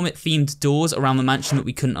of helmet-themed doors around the mansion that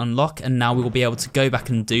we couldn't unlock, and now we will be able to go back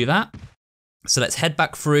and do that. So let's head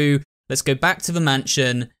back through, let's go back to the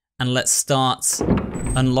mansion, and let's start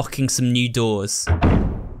unlocking some new doors.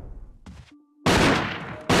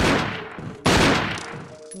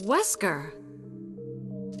 Wesker.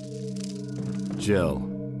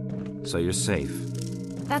 Jill, so you're safe.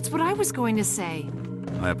 That's what I was going to say.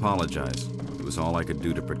 I apologize. It was all I could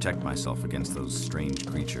do to protect myself against those strange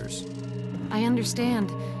creatures. I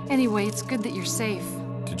understand. Anyway, it's good that you're safe.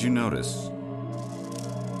 Did you notice?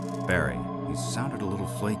 Barry, he sounded a little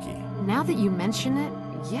flaky. Now that you mention it,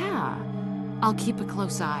 yeah. I'll keep a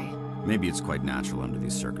close eye. Maybe it's quite natural under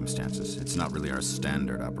these circumstances. It's not really our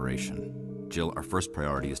standard operation. Jill, our first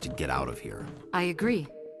priority is to get out of here. I agree.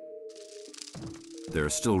 There are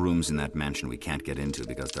still rooms in that mansion we can't get into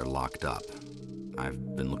because they're locked up.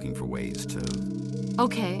 I've been looking for ways to...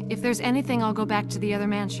 Okay, if there's anything, I'll go back to the other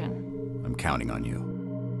mansion. I'm counting on you.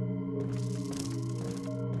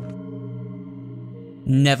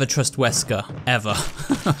 Never trust Wesker, ever.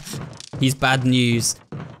 He's bad news.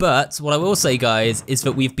 But what I will say, guys, is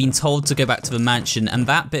that we've been told to go back to the mansion, and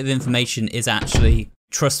that bit of information is actually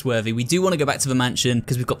trustworthy. We do want to go back to the mansion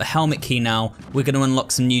because we've got the helmet key now. We're going to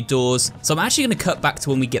unlock some new doors. So I'm actually going to cut back to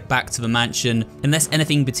when we get back to the mansion, unless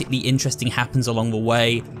anything particularly interesting happens along the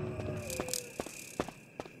way.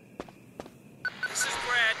 This is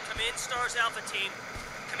Brad. Come in, Stars Alpha Team.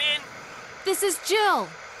 Come in. This is Jill.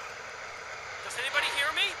 Does anybody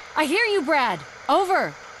hear me? I hear you, Brad.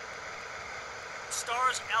 Over.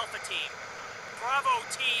 Stars Alpha Team. Bravo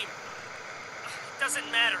Team. It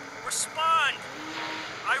doesn't matter. Respond.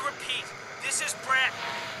 I repeat, this is Brad.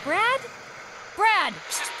 Brad? Brad!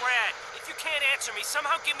 This is Brad. If you can't answer me,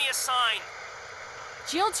 somehow give me a sign.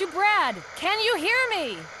 Jill to Brad. Can you hear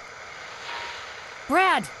me?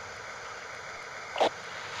 Brad!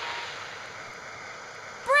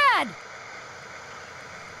 Brad!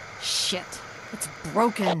 Shit. It's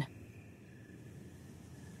broken.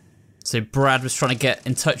 So Brad was trying to get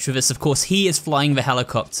in touch with us. Of course, he is flying the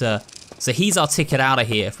helicopter. So he's our ticket out of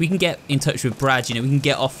here. If we can get in touch with Brad, you know, we can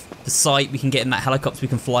get off the site, we can get in that helicopter, we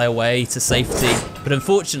can fly away to safety. But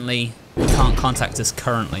unfortunately, he can't contact us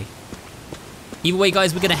currently. Either way,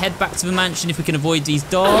 guys, we're gonna head back to the mansion if we can avoid these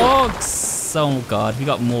dogs. Oh God, we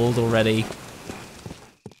got mauled already.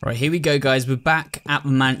 Right, here we go, guys. We're back at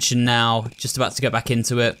the mansion now, just about to go back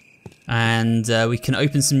into it. And we can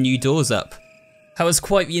open some new doors up. That was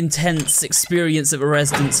quite the intense experience at the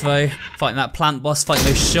residence though. Fighting that plant boss, fighting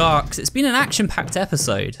those sharks. It's been an action-packed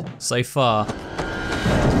episode so far.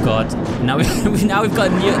 Oh god, now we've got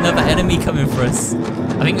another enemy coming for us.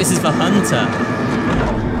 I think this is the hunter.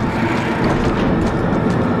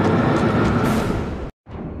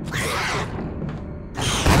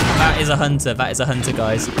 That is a hunter,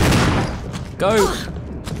 guys. Go!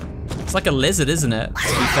 It's like a lizard, isn't it? To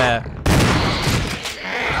be fair.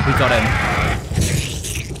 We got him.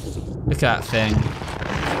 Look at that thing.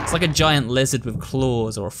 It's like a giant lizard with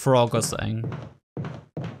claws, or a frog or something.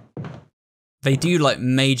 They do like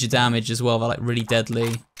major damage as well, they're like really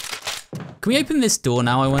deadly. Can we open this door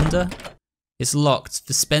now, I wonder? It's locked.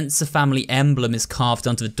 The Spencer family emblem is carved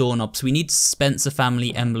onto the doorknob, so we need Spencer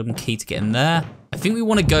family emblem key to get in there. I think we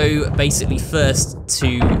want to go basically first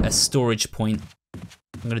to a storage point.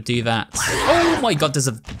 I'm gonna do that. Oh my god, there's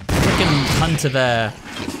a freaking hunter there.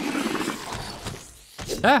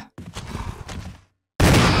 Ah!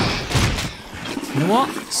 You know what?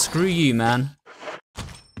 Screw you, man.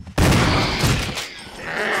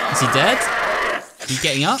 Is he dead? Are you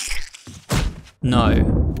getting up?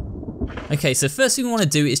 No. Okay, so first thing we want to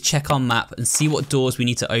do is check our map and see what doors we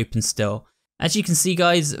need to open still. As you can see,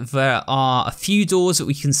 guys, there are a few doors that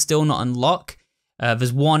we can still not unlock.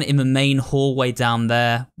 There's one in the main hallway down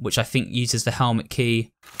there, which I think uses the helmet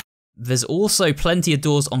key. There's also plenty of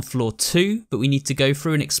doors on floor 2 that we need to go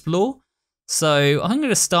through and explore. So I'm going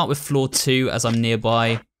to start with floor 2 as I'm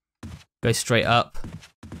nearby. Go straight up.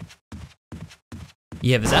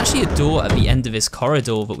 Yeah, there's actually a door at the end of this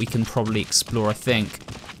corridor that we can probably explore, I think.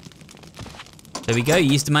 There we go,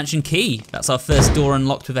 use the mansion key. That's our first door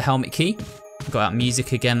unlocked with a helmet key. We've got that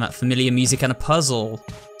music again, that familiar music and a puzzle.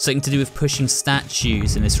 Something to do with pushing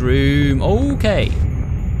statues in this room. Okay.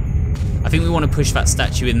 I think we want to push that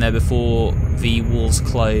statue in there before the walls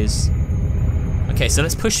close. Okay, so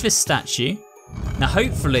let's push this statue. Now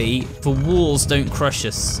hopefully the walls don't crush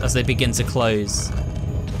us as they begin to close.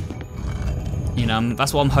 You know,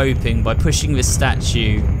 that's what I'm hoping. By pushing this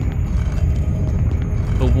statue,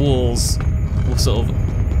 the walls will sort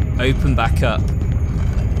of open back up.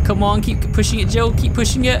 Come on, keep pushing it, Jill. Keep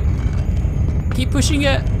pushing it. Keep pushing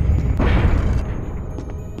it.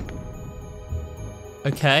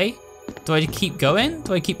 Okay. Do I keep going?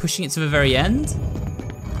 Do I keep pushing it to the very end?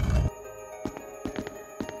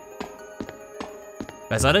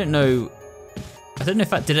 Guys, I don't know if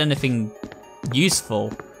that did anything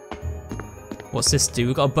useful. What's this do?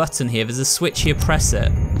 We've got a button here. There's a switch here. Press it.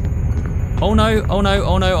 Oh no, oh no,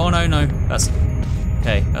 oh no, oh no, no. That's...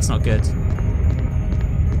 okay, that's not good.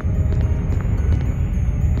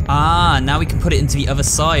 Ah, now we can put it into the other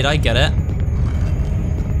side. I get it.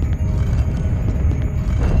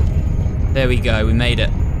 There we go, we made it.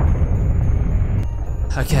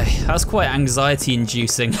 Okay, that was quite anxiety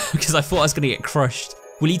inducing because I thought I was gonna get crushed.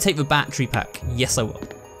 Will you take the battery pack? Yes, I will.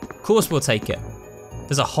 Of course we'll take it.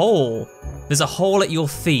 There's a hole. There's a hole at your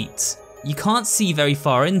feet. You can't see very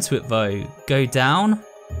far into it though. Go down.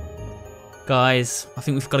 Guys, I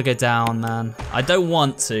think we've got to go down, man. I don't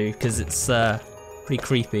want to because it's pretty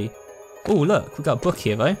creepy. Oh, look, we've got a book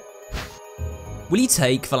here though. Will you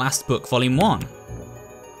take the last book, volume 1?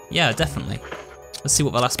 Yeah, definitely. Let's see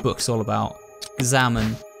what the last book's all about.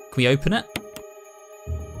 Examine. Can we open it?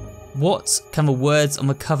 What can the words on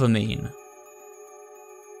the cover mean?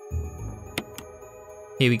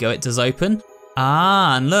 Here we go, it does open.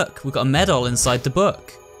 Ah, and look, we've got a medal inside the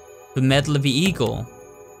book. The Medal of the Eagle.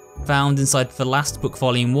 Found inside the last book,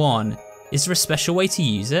 volume 1. Is there a special way to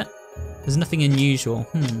use it? There's nothing unusual.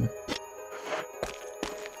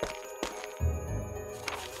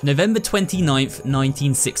 November 29th,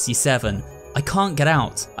 1967. I can't get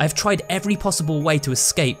out. I've tried every possible way to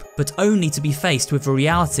escape, but only to be faced with the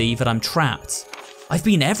reality that I'm trapped. I've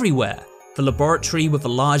been everywhere. The laboratory with the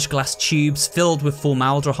large glass tubes filled with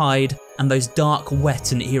formaldehyde, and those dark,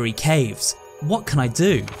 wet and eerie caves. What can I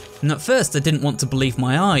do? And at first I didn't want to believe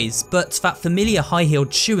my eyes, but that familiar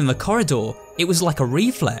high-heeled shoe in the corridor, it was like a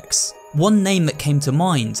reflex. One name that came to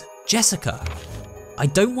mind, Jessica. I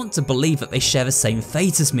don't want to believe that they share the same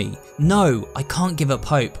fate as me. No, I can't give up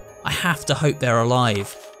hope. I have to hope they're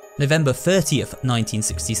alive. November 30th,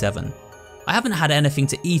 1967. I haven't had anything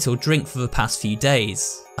to eat or drink for the past few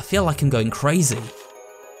days. I feel like I'm going crazy.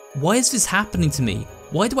 Why is this happening to me?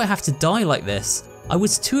 Why do I have to die like this? I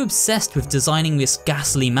was too obsessed with designing this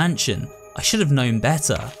ghastly mansion. I should have known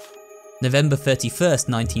better. November 31st,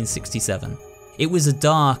 1967. It was a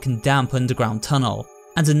dark and damp underground tunnel,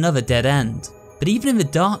 and another dead end. But even in the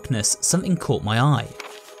darkness, something caught my eye.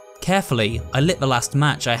 Carefully, I lit the last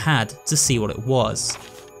match I had to see what it was.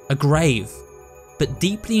 A grave. But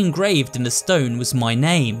deeply engraved in the stone was my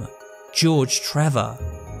name, George Trevor.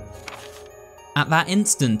 At that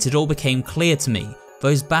instant, it all became clear to me.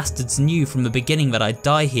 Those bastards knew from the beginning that I'd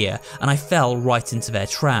die here, and I fell right into their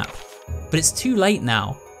trap. But it's too late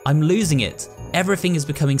now. I'm losing it. Everything is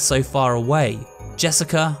becoming so far away.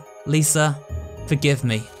 Jessica, Lisa, forgive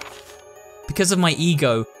me. Because of my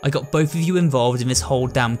ego, I got both of you involved in this whole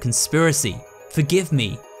damn conspiracy. Forgive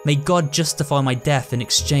me. May God justify my death in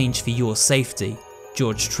exchange for your safety.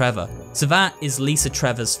 George Trevor. So that is Lisa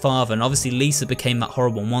Trevor's father, and obviously Lisa became that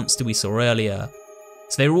horrible monster we saw earlier.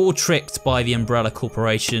 So they were all tricked by the Umbrella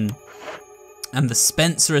Corporation and the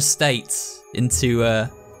Spencer estate into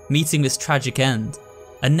meeting this tragic end.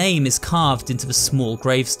 A name is carved into the small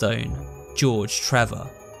gravestone. George Trevor.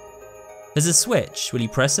 There's a switch. Will you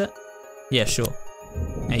press it? Yeah, sure.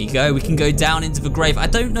 There you go. We can go down into the grave. I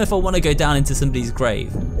don't know if I want to go down into somebody's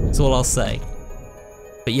grave. That's all I'll say.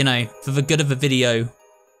 But you know, for the good of the video,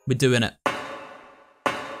 we're doing it.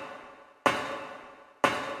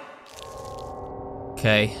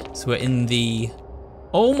 Okay, so we're in the...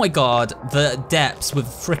 Oh my god, the depths with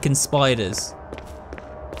frickin' spiders.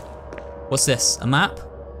 What's this, a map?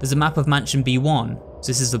 There's a map of Mansion B1. So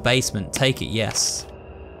this is the basement, take it, yes.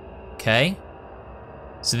 Okay.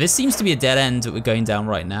 So this seems to be a dead end that we're going down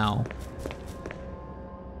right now.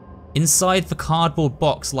 Inside the cardboard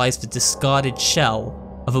box lies the discarded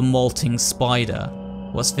shell of a molting spider.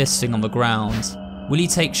 What's this thing on the ground? Will you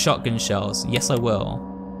take shotgun shells? Yes, I will.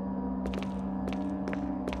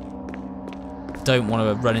 Don't want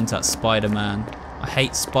to run into that spider, man. I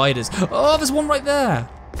hate spiders. Oh, there's one right there.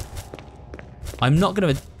 I'm not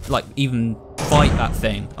gonna like even fight that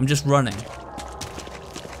thing. I'm just running.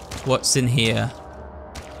 What's in here?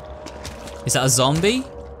 Is that a zombie?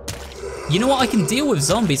 You know what? I can deal with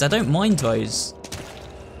zombies. I don't mind those.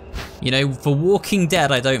 You know, for Walking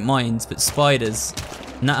Dead, I don't mind, but spiders,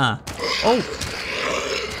 nuh-uh. Oh,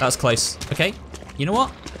 that was close. Okay, you know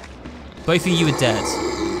what? Both of you are dead.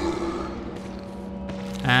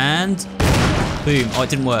 And boom. Oh, it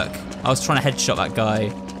didn't work. I was trying to headshot that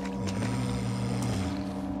guy.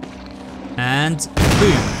 And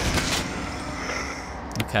boom.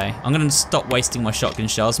 Okay, I'm gonna stop wasting my shotgun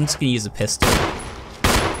shells. I'm just gonna use a pistol.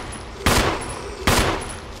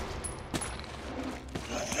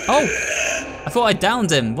 Oh! I thought I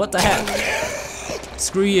downed him. What the heck?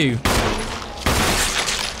 Screw you.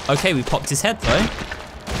 Okay, we popped his head though.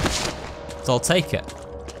 So I'll take it.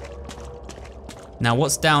 Now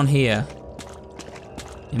what's down here?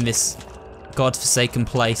 In this godforsaken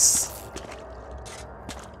place?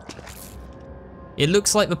 It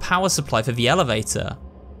looks like the power supply for the elevator.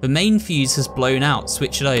 The main fuse has blown out.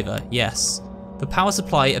 Switch it over. Yes. The power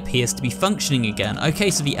supply appears to be functioning again.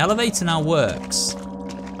 Okay, so the elevator now works.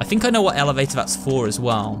 I think I know what elevator that's for as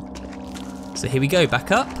well. So here we go,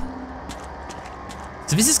 back up.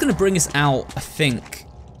 So this is gonna bring us out, I think,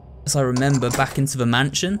 as I remember, back into the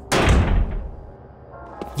mansion.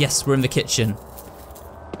 Yes, we're in the kitchen.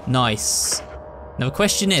 Nice. Now the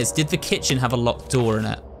question is, did the kitchen have a locked door in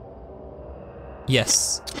it?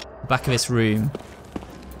 Yes, the back of this room.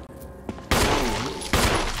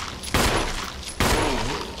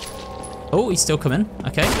 Oh, he's still coming,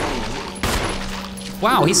 okay.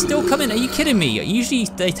 Wow, he's still coming, are you kidding me? Usually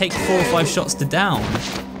they take 4 or 5 shots to down.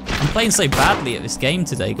 I'm playing so badly at this game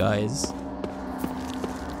today, guys.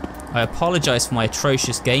 I apologize for my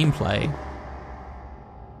atrocious gameplay.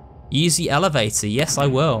 Use the elevator, yes I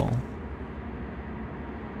will.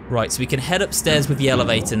 Right, so we can head upstairs with the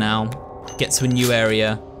elevator now. Get to a new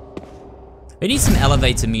area. I need some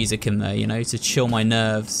elevator music in there, you know, to chill my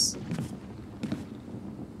nerves.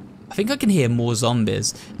 I think I can hear more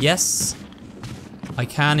zombies. Yes, I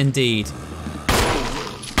can indeed.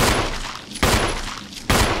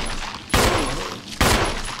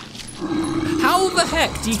 How the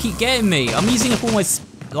heck do you keep getting me? I'm using up all my,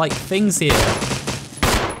 like, things here.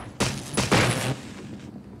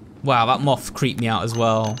 Wow, that moth creeped me out as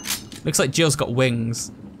well. Looks like Jill's got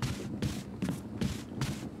wings.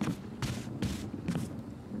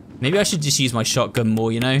 Maybe I should just use my shotgun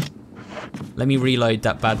more, you know? Let me reload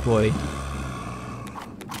that bad boy.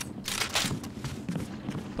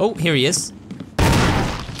 Oh, here he is.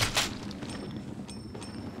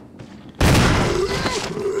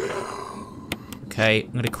 Okay,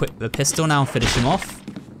 I'm gonna equip the pistol now and finish him off.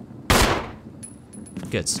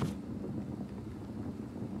 Good.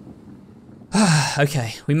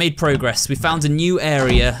 Okay, we made progress. We found a new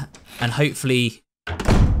area, and hopefully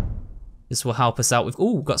this will help us out with...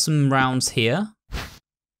 Oh, got some rounds here.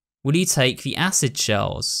 Will you take the acid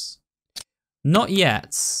shells? Not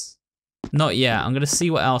yet. Not yet. I'm gonna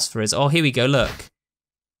see what else there is. Oh, here we go, look.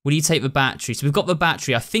 Will you take the battery? So we've got the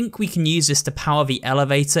battery. I think we can use this to power the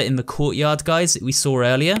elevator in the courtyard, guys, that we saw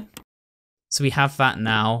earlier. So we have that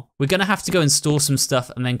now. We're gonna have to go and store some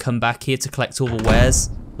stuff and then come back here to collect all the wares.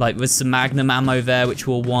 Like with some magnum ammo there, which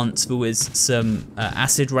we'll want. There was some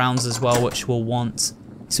acid rounds as well, which we'll want.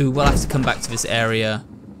 So we will have to come back to this area.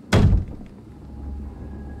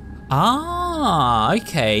 Ah,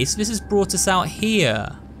 okay, so this has brought us out here.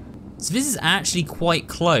 So this is actually quite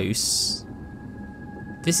close.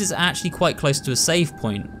 This is actually quite close to a save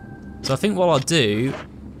point. So I think what I'll do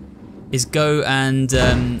is go and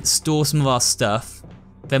store some of our stuff.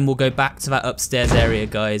 Then we'll go back to that upstairs area,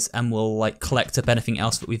 guys, and we'll like collect up anything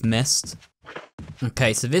else that we've missed.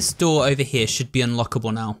 Okay, so this door over here should be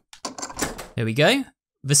unlockable now. There we go.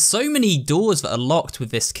 There's so many doors that are locked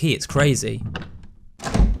with this key, it's crazy.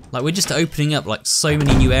 Like, we're just opening up like so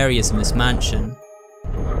many new areas in this mansion.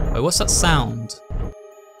 Wait, what's that sound?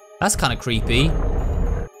 That's kind of creepy.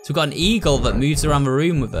 So we've got an eagle that moves around the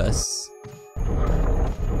room with us.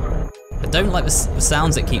 I don't like the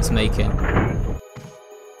sounds it keeps making.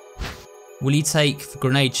 Will you take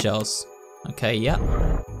grenade shells? Okay, yeah.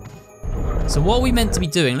 So what are we meant to be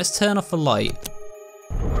doing? Let's turn off the light.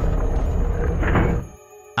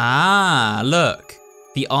 Ah, look.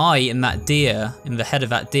 The eye in that deer, in the head of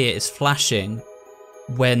that deer, is flashing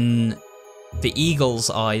when the eagle's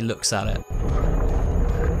eye looks at it.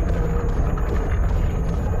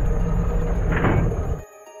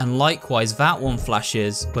 And likewise, that one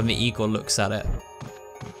flashes when the eagle looks at it.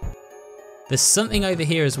 There's something over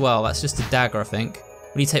here as well. That's just a dagger, I think.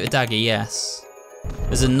 Will you take the dagger? Yes.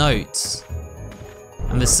 There's a note.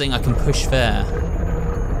 And there's something I can push there.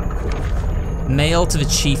 Mail to the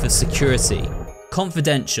Chief of Security.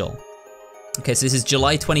 Confidential. Okay, so this is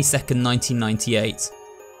July 22nd, 1998.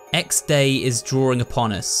 X day is drawing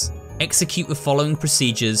upon us. Execute the following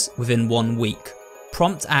procedures within 1 week.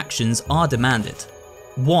 Prompt actions are demanded.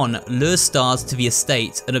 1. Lure stars to the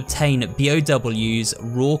estate and obtain BOW's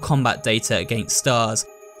raw combat data against stars.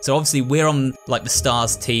 So obviously we're on like the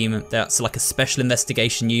stars team, that's like a special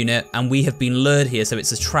investigation unit, and we have been lured here, so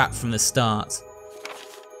it's a trap from the start.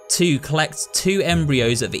 2. Collect 2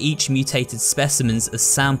 embryos of each mutated specimens as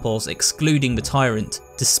samples excluding the tyrant.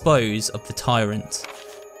 Dispose of the tyrant.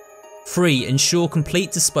 3. Ensure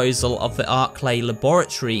complete disposal of the Arclay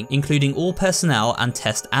laboratory, including all personnel and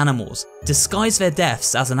test animals. Disguise their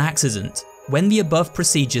deaths as an accident. When the above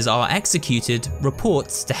procedures are executed, report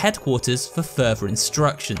to headquarters for further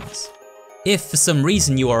instructions. If for some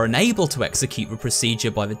reason you are unable to execute the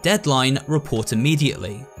procedure by the deadline, report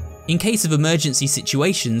immediately. In case of emergency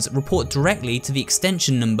situations, report directly to the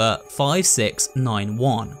extension number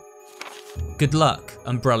 5691. Good luck,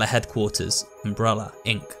 Umbrella Headquarters, Umbrella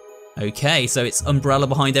Inc. Okay, so it's Umbrella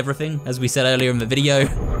behind everything, as we said earlier in the video,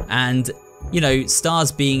 and, you know,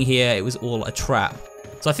 stars being here, it was all a trap.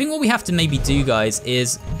 So I think what we have to maybe do, guys,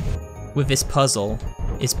 is, with this puzzle,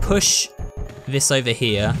 is push this over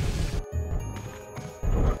here.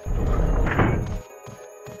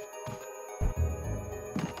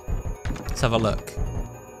 Let's have a look.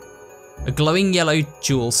 A glowing yellow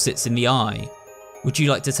jewel sits in the eye. Would you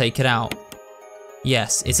like to take it out?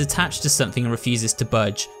 Yes, it's attached to something and refuses to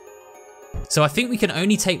budge. So I think we can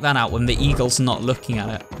only take that out when the eagle's not looking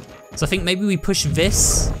at it. So I think maybe we push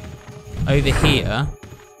this over here.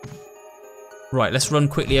 Right, let's run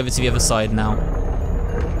quickly over to the other side now.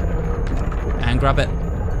 And grab it.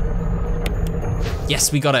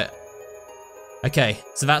 Yes, we got it. Okay,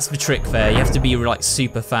 so that's the trick there. You have to be like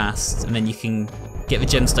super fast, and then you can get the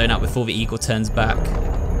gemstone out before the eagle turns back.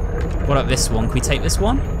 What about this one? Can we take this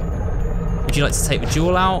one? Would you like to take the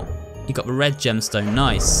jewel out? You got the red gemstone,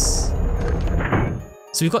 nice.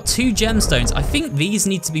 So we've got 2 gemstones. I think these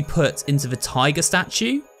need to be put into the tiger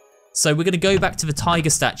statue. So we're gonna go back to the tiger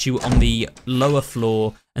statue on the lower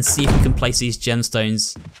floor and see if we can place these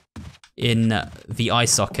gemstones in the eye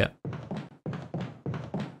socket.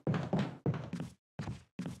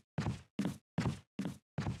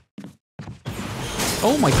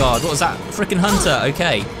 Oh my god, what was that? Frickin' hunter,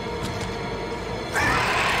 okay.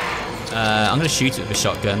 I'm gonna shoot it with a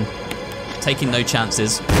shotgun. Taking no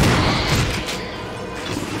chances.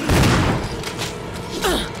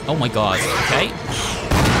 Oh my god, okay.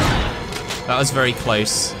 That was very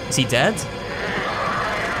close. Is he dead?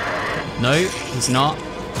 No, he's not.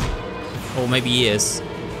 Or maybe he is.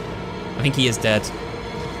 I think he is dead.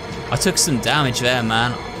 I took some damage there,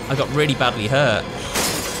 man. I got really badly hurt.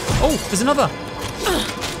 Oh, there's another.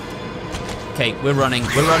 Okay, we're running.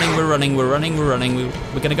 We're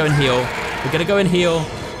gonna go and heal. We're gonna go and heal.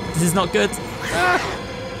 This is not good. Ah.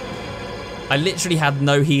 I literally had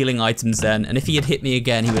no healing items then, and if he had hit me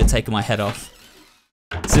again, he would have taken my head off.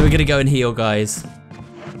 So we're gonna go and heal, guys.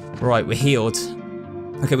 Right, we're healed.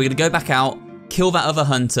 Okay, we're gonna go back out, kill that other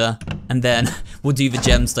hunter, and then we'll do the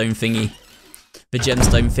gemstone thingy. The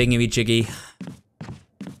gemstone thingy-jiggy.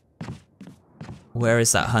 Where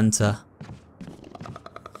is that hunter?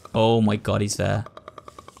 Oh my god, he's there.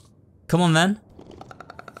 Come on then.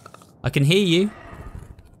 I can hear you.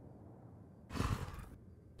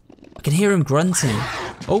 I can hear him grunting.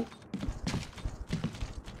 Oh.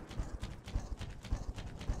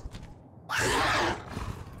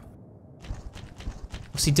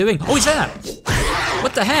 What's he doing? Oh, he's there!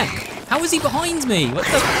 What the heck? How is he behind me? What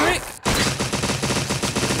the frick?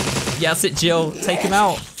 Yeah, that's it, Jill. Take him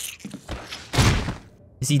out.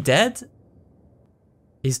 Is he dead?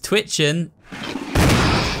 He's twitching.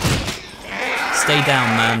 Stay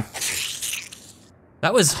down, man.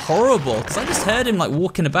 That was horrible, because I just heard him like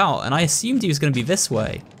walking about and I assumed he was going to be this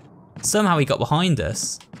way. Somehow he got behind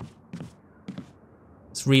us.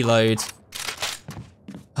 Let's reload.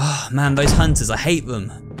 Oh man, those hunters, I hate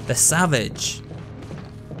them. They're savage.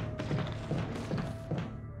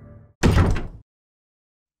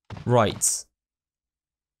 Right.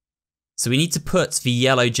 So we need to put the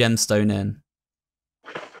yellow gemstone in.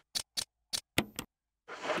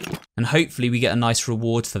 And hopefully we get a nice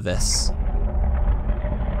reward for this.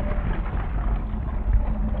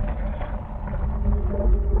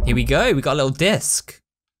 Here we go, we got a little disc.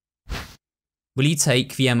 Will you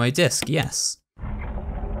take the ammo disc? Yes.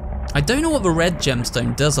 I don't know what the red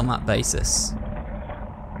gemstone does on that basis.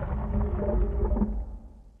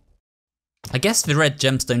 I guess the red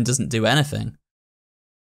gemstone doesn't do anything.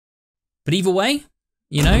 But either way,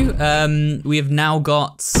 you know, we have now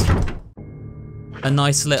got a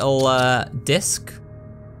nice little disc.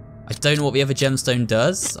 I don't know what the other gemstone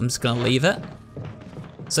does. I'm just gonna leave it.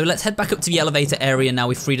 So let's head back up to the elevator area now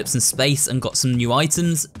we've freed up some space and got some new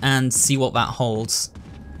items and see what that holds.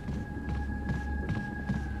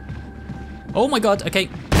 Oh my god, okay.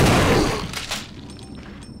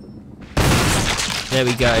 There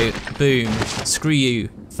we go, boom. Screw you,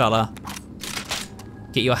 fella.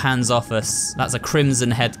 Get your hands off us. That's a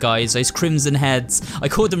crimson head, guys. Those crimson heads. I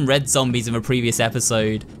called them red zombies in a previous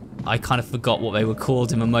episode. I kind of forgot what they were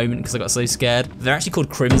called in a moment because I got so scared. They're actually called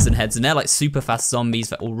crimson heads and they're like super fast zombies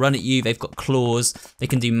that will run at you. They've got claws. They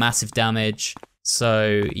can do massive damage.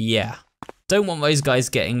 So yeah, don't want those guys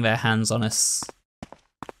getting their hands on us.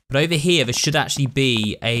 But over here, there should actually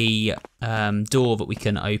be a door that we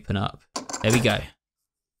can open up. There we go.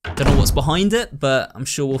 Don't know what's behind it, but I'm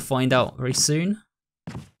sure we'll find out very soon.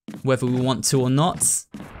 Whether we want to or not.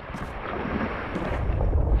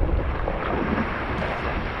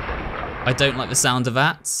 I don't like the sound of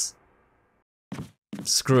that.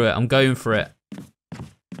 Screw it, I'm going for it.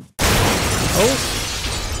 Oh!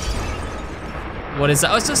 What is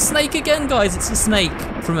that? Oh, it's a snake again, guys. It's a snake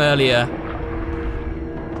from earlier.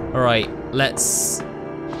 Alright, let's...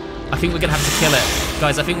 I think we're gonna have to kill it.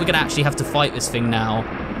 Guys, I think we're gonna actually have to fight this thing now.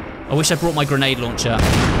 I wish I brought my grenade launcher.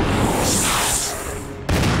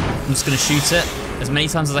 I'm just gonna shoot it as many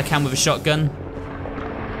times as I can with a shotgun.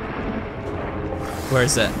 Where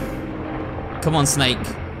is it? Come on, snake.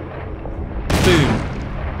 Boom.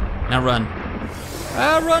 Now run.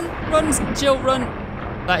 Ah, run, run, Jill, run.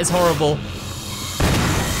 That is horrible.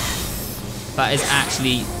 That is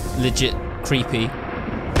actually legit creepy.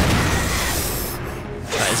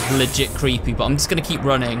 That is legit creepy, but I'm just gonna keep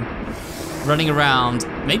running. Running around.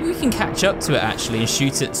 Maybe we can catch up to it actually and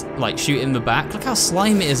shoot it, like shoot it in the back. Look how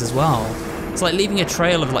slimy it is as well. It's like leaving a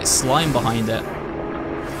trail of like slime behind it.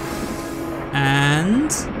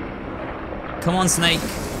 And... come on, snake.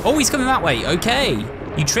 Oh, he's coming that way. Okay.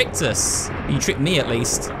 You tricked us. You tricked me at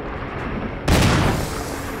least.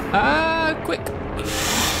 Ah, quick.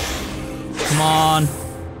 Come on.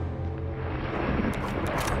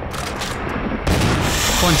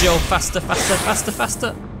 Come on, Jill. Faster, faster, faster,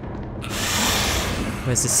 faster.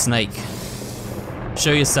 Where's this snake?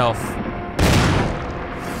 Show yourself.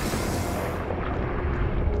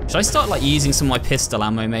 Should I start like using some of my pistol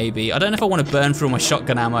ammo maybe? I don't know if I want to burn through my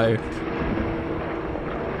shotgun ammo.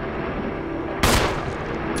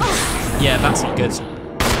 Yeah, that's not good.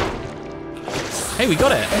 Hey, we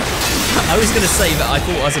got it. I was gonna say that I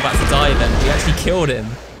thought I was about to die then. We actually killed him.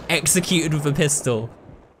 Executed with a pistol.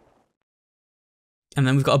 And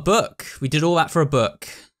then we've got a book. We did all that for a book.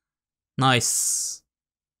 Nice.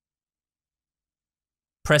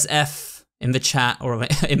 Press F in the chat or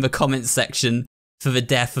in the comments section for the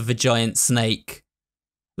death of a giant snake.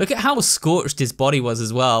 Look at how scorched his body was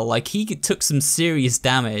as well. Like, he took some serious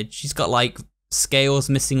damage. He's got like scales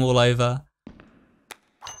missing all over.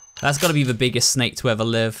 That's gotta be the biggest snake to ever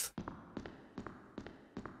live.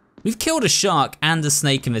 We've killed a shark and a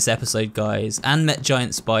snake in this episode, guys, and met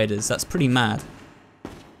giant spiders. That's pretty mad.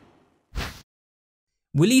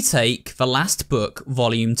 Will you take The Last Book,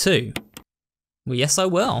 Volume 2? Well, yes, I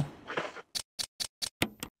will.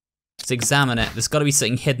 Let's examine it. There's got to be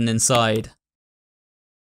something hidden inside.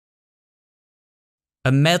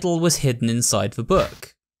 A medal was hidden inside the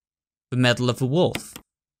book. The Medal of the Wolf.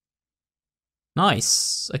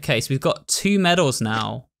 Nice. Okay, so we've got 2 medals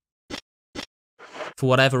now. For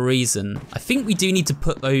whatever reason. I think we do need to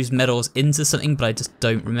put those medals into something, but I just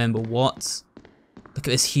don't remember what. Look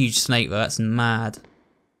at this huge snake though, that's mad.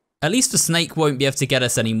 At least the snake won't be able to get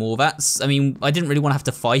us anymore. I mean, I didn't really want to have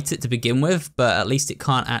to fight it to begin with, but at least it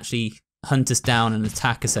can't actually hunt us down and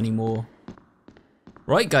attack us anymore.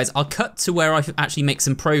 Right guys, I'll cut to where I actually make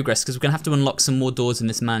some progress because we're gonna have to unlock some more doors in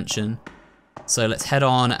this mansion. So let's head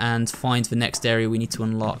on and find the next area we need to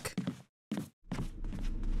unlock.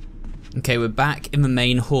 Okay, we're back in the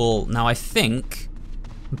main hall. Now I'm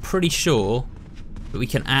pretty sure that we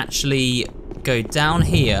can actually go down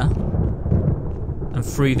here and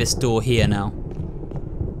through this door here now.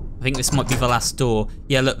 I think this might be the last door.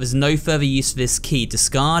 Yeah, look, there's no further use for this key.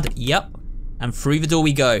 Discard, yep. And through the door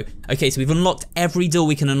we go. Okay, so we've unlocked every door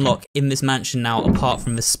we can unlock in this mansion now, apart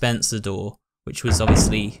from the Spencer door, which was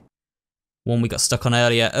obviously one we got stuck on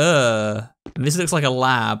earlier. This looks like a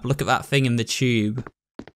lab. Look at that thing in the tube.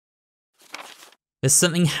 There's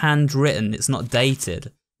something handwritten, it's not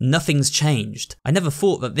dated. Nothing's changed. I never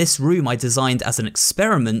thought that this room I designed as an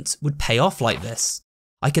experiment would pay off like this.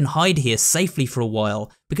 I can hide here safely for a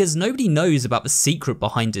while because nobody knows about the secret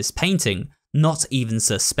behind this painting, not even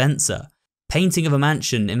Sir Spencer. Painting of a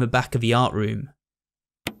mansion in the back of the art room.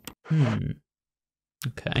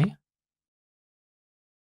 Okay.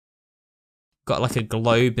 Got like a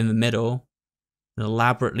globe in the middle. An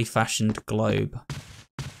elaborately fashioned globe.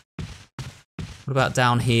 What about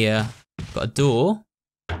down here? Got a door.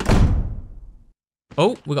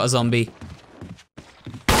 Oh, we got a zombie.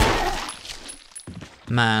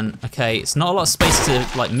 Man, okay, it's not a lot of space to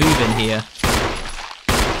like move in here.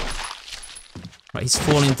 Right, he's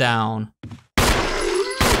falling down.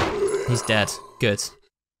 He's dead, good.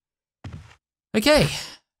 Okay,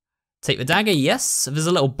 take the dagger, yes. There's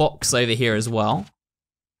a little box over here as well.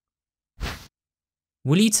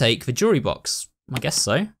 Will you take the jewelry box? I guess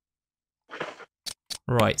so.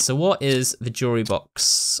 Right, so what is the jewelry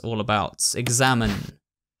box all about? Examine.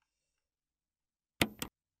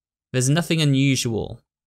 There's nothing unusual.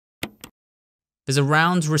 There's a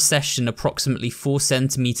round recession approximately 4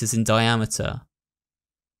 centimeters in diameter.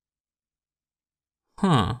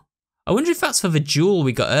 Huh. I wonder if that's for the jewel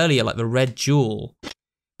we got earlier, like the red jewel.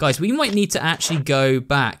 Guys, we might need to actually go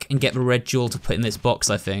back and get the red jewel to put in this box,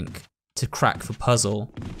 I think, to crack the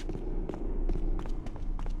puzzle.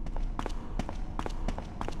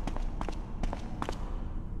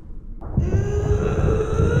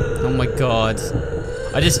 Oh my god.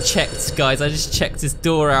 I just checked, guys, I just checked this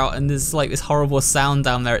door out and there's like this horrible sound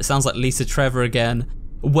down there. It sounds like Lisa Trevor again.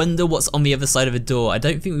 Wonder what's on the other side of the door. I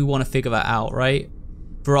don't think we want to figure that out, right?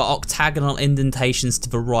 There are octagonal indentations to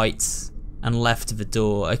the right and left of the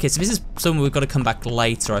door. Okay, so this is somewhere we've got to come back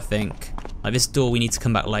later, I think. Like this door we need to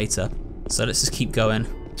come back later. So let's just keep going.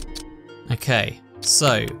 Okay,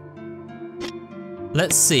 so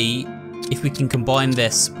let's see if we can combine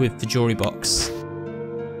this with the jewelry box.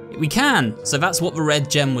 We can! So that's what the red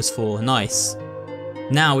gem was for, nice.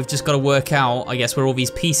 Now we've just got to work out, I guess, where all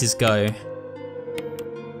these pieces go.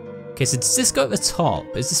 Okay, so does this go at the top?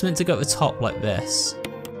 Is this meant to go at the top like this?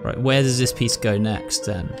 Right, where does this piece go next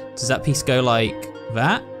then? Does that piece go like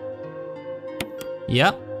that?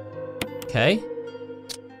 Yep. Okay.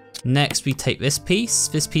 Next we take this piece.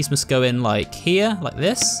 This piece must go in like here, like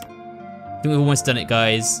this. I think we've almost done it,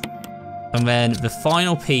 guys. And then the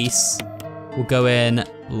final piece will go in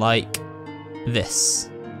like this.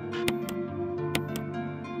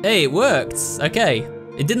 Hey, it worked. Okay.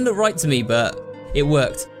 It didn't look right to me, but it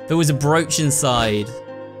worked. There was a brooch inside.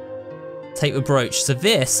 Take the brooch. So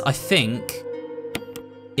this, I think,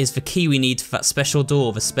 is the key we need for that special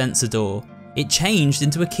door, the Spencer door. It changed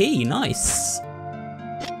into a key, nice.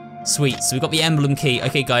 Sweet, so we've got the emblem key.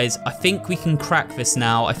 Okay guys, I think we can crack this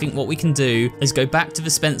now. I think what we can do is go back to the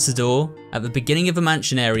Spencer door at the beginning of the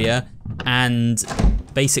mansion area and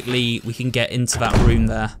basically we can get into that room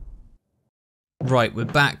there. Right, we're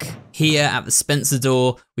back here at the Spencer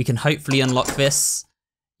door. We can hopefully unlock this.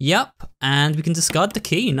 Yep, and we can discard the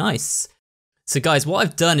key, nice. So guys, what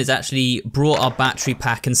I've done is actually brought our battery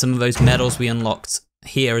pack and some of those medals we unlocked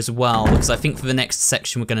here as well, because I think for the next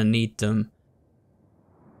section we're gonna need them.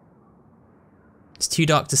 It's too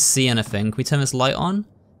dark to see anything. Can we turn this light on?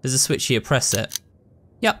 There's a switch here, press it.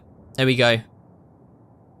 Yep, there we go.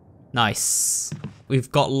 Nice.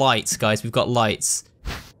 We've got lights, guys, we've got lights.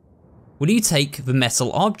 Will you take the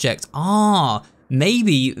metal object? Ah,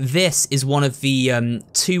 maybe this is one of the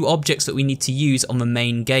 2 objects that we need to use on the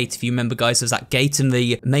main gate. If you remember, guys, there's that gate in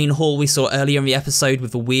the main hall we saw earlier in the episode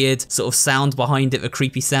with the weird sort of sound behind it, the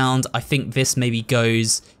creepy sound. I think this maybe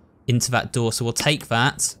goes into that door, so we'll take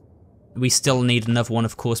that. We still need another one,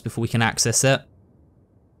 of course, before we can access it.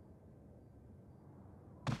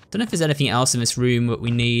 Don't know if there's anything else in this room that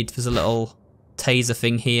we need. There's a little taser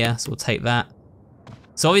thing here, so we'll take that.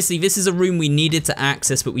 So obviously this is a room we needed to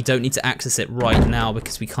access, but we don't need to access it right now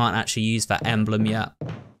because we can't actually use that emblem yet.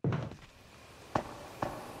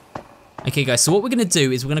 Okay guys, so what we're gonna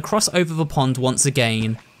do is we're gonna cross over the pond once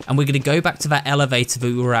again, and we're gonna go back to that elevator that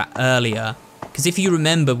we were at earlier. Because if you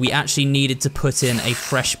remember, we actually needed to put in a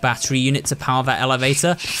fresh battery unit to power that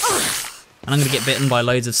elevator. And I'm gonna get bitten by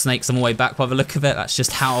loads of snakes on the way back by the look of it. That's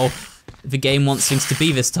just how the game wants things to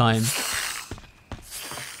be this time.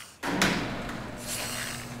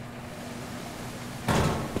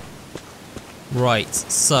 Right,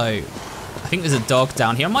 so I think there's a dog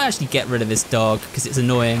down here. I might actually get rid of this dog because it's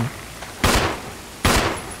annoying.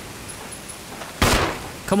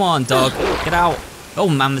 Come on, dog, get out. Oh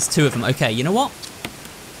man, there's 2 of them. Okay, you know what?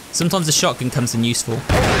 Sometimes a shotgun comes in useful.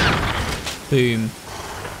 Boom.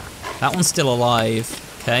 That one's still alive.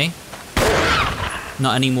 Okay.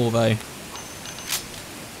 Not anymore though.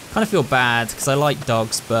 Kind of feel bad because I like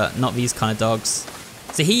dogs, but not these kind of dogs.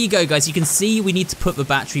 So here you go, guys. You can see we need to put the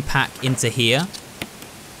battery pack into here.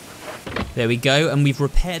 There we go, and we've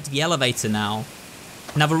repaired the elevator now.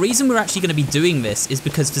 Now the reason we're actually going to be doing this is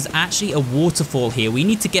because there's actually a waterfall here. We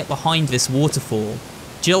need to get behind this waterfall.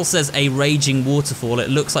 Jill says a raging waterfall. It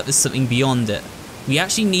looks like there's something beyond it. We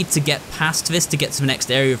actually need to get past this to get to the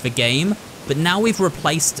next area of the game, but now we've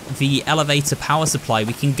replaced the elevator power supply.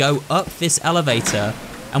 We can go up this elevator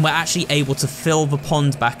and we're actually able to fill the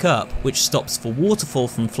pond back up, which stops the waterfall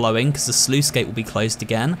from flowing because the sluice gate will be closed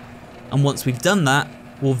again. And once we've done that,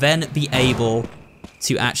 we'll then be able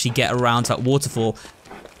to actually get around that waterfall.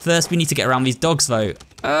 First, we need to get around these dogs though.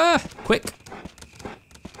 Quick.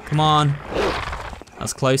 Come on.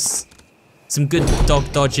 That's close. Some good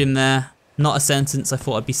dog dodge in there. Not a sentence I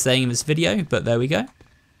thought I'd be saying in this video, but there we go.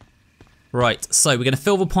 Right, so we're gonna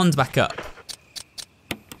fill the pond back up.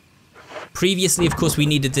 Previously, of course, we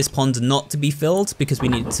needed this pond not to be filled because we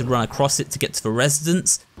needed to run across it to get to the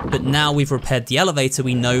residence. But now we've repaired the elevator,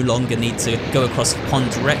 we no longer need to go across the pond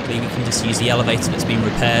directly. We can just use the elevator that's been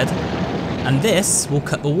repaired. And this will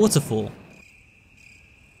cut the waterfall.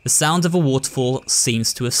 The sound of a waterfall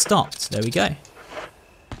seems to have stopped. There we go.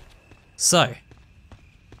 So,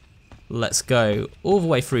 let's go all the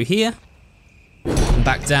way through here and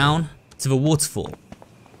back down to the waterfall.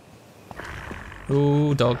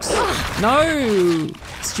 Oh, dogs. No!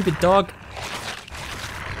 Stupid dog.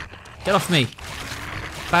 Get off me.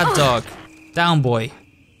 Bad dog. Down, boy.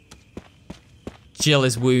 Jill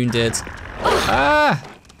is wounded. Ah!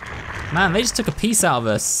 Man, they just took a piece out of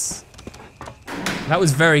us. That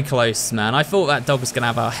was very close, man. I thought that dog was gonna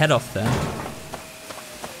have our head off then.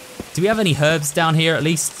 Do we have any herbs down here at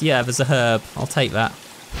least? Yeah, there's a herb. I'll take that.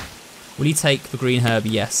 Will you take the green herb?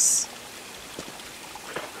 Yes.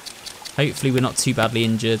 Hopefully we're not too badly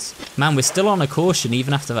injured. Man, we're still on a caution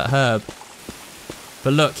even after that herb.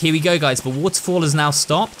 But look, here we go, guys. The waterfall has now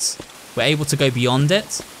stopped. We're able to go beyond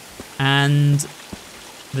it. And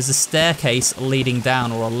there's a staircase leading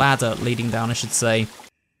down, or a ladder leading down, I should say.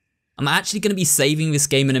 I'm actually going to be saving this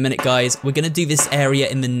game in a minute, guys. We're going to do this area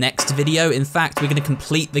in the next video. In fact, we're going to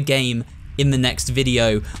complete the game in the next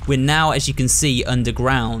video. We're now, as you can see,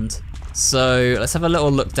 underground. So let's have a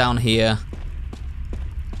little look down here.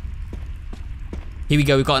 Here we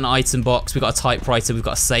go, we've got an item box, we've got a typewriter, we've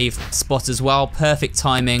got a save spot as well. Perfect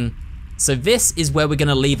timing. So this is where we're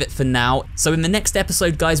gonna leave it for now. So in the next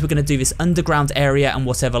episode, guys, we're gonna do this underground area and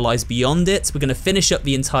whatever lies beyond it. We're gonna finish up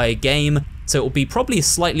the entire game. So it will be probably a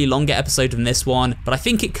slightly longer episode than this one, but I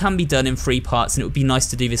think it can be done in 3 parts, and it would be nice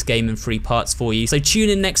to do this game in 3 parts for you. So tune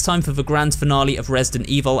in next time for the grand finale of Resident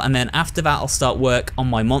Evil, and then after that I'll start work on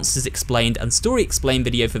my Monsters Explained and Story Explained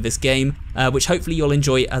video for this game, which hopefully you'll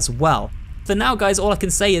enjoy as well. For now, guys, all I can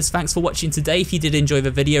say is thanks for watching today. If you did enjoy the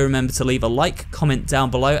video, remember to leave a like, comment down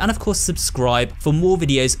below, and of course subscribe for more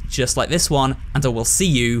videos just like this one, and I will see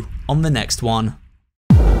you on the next one.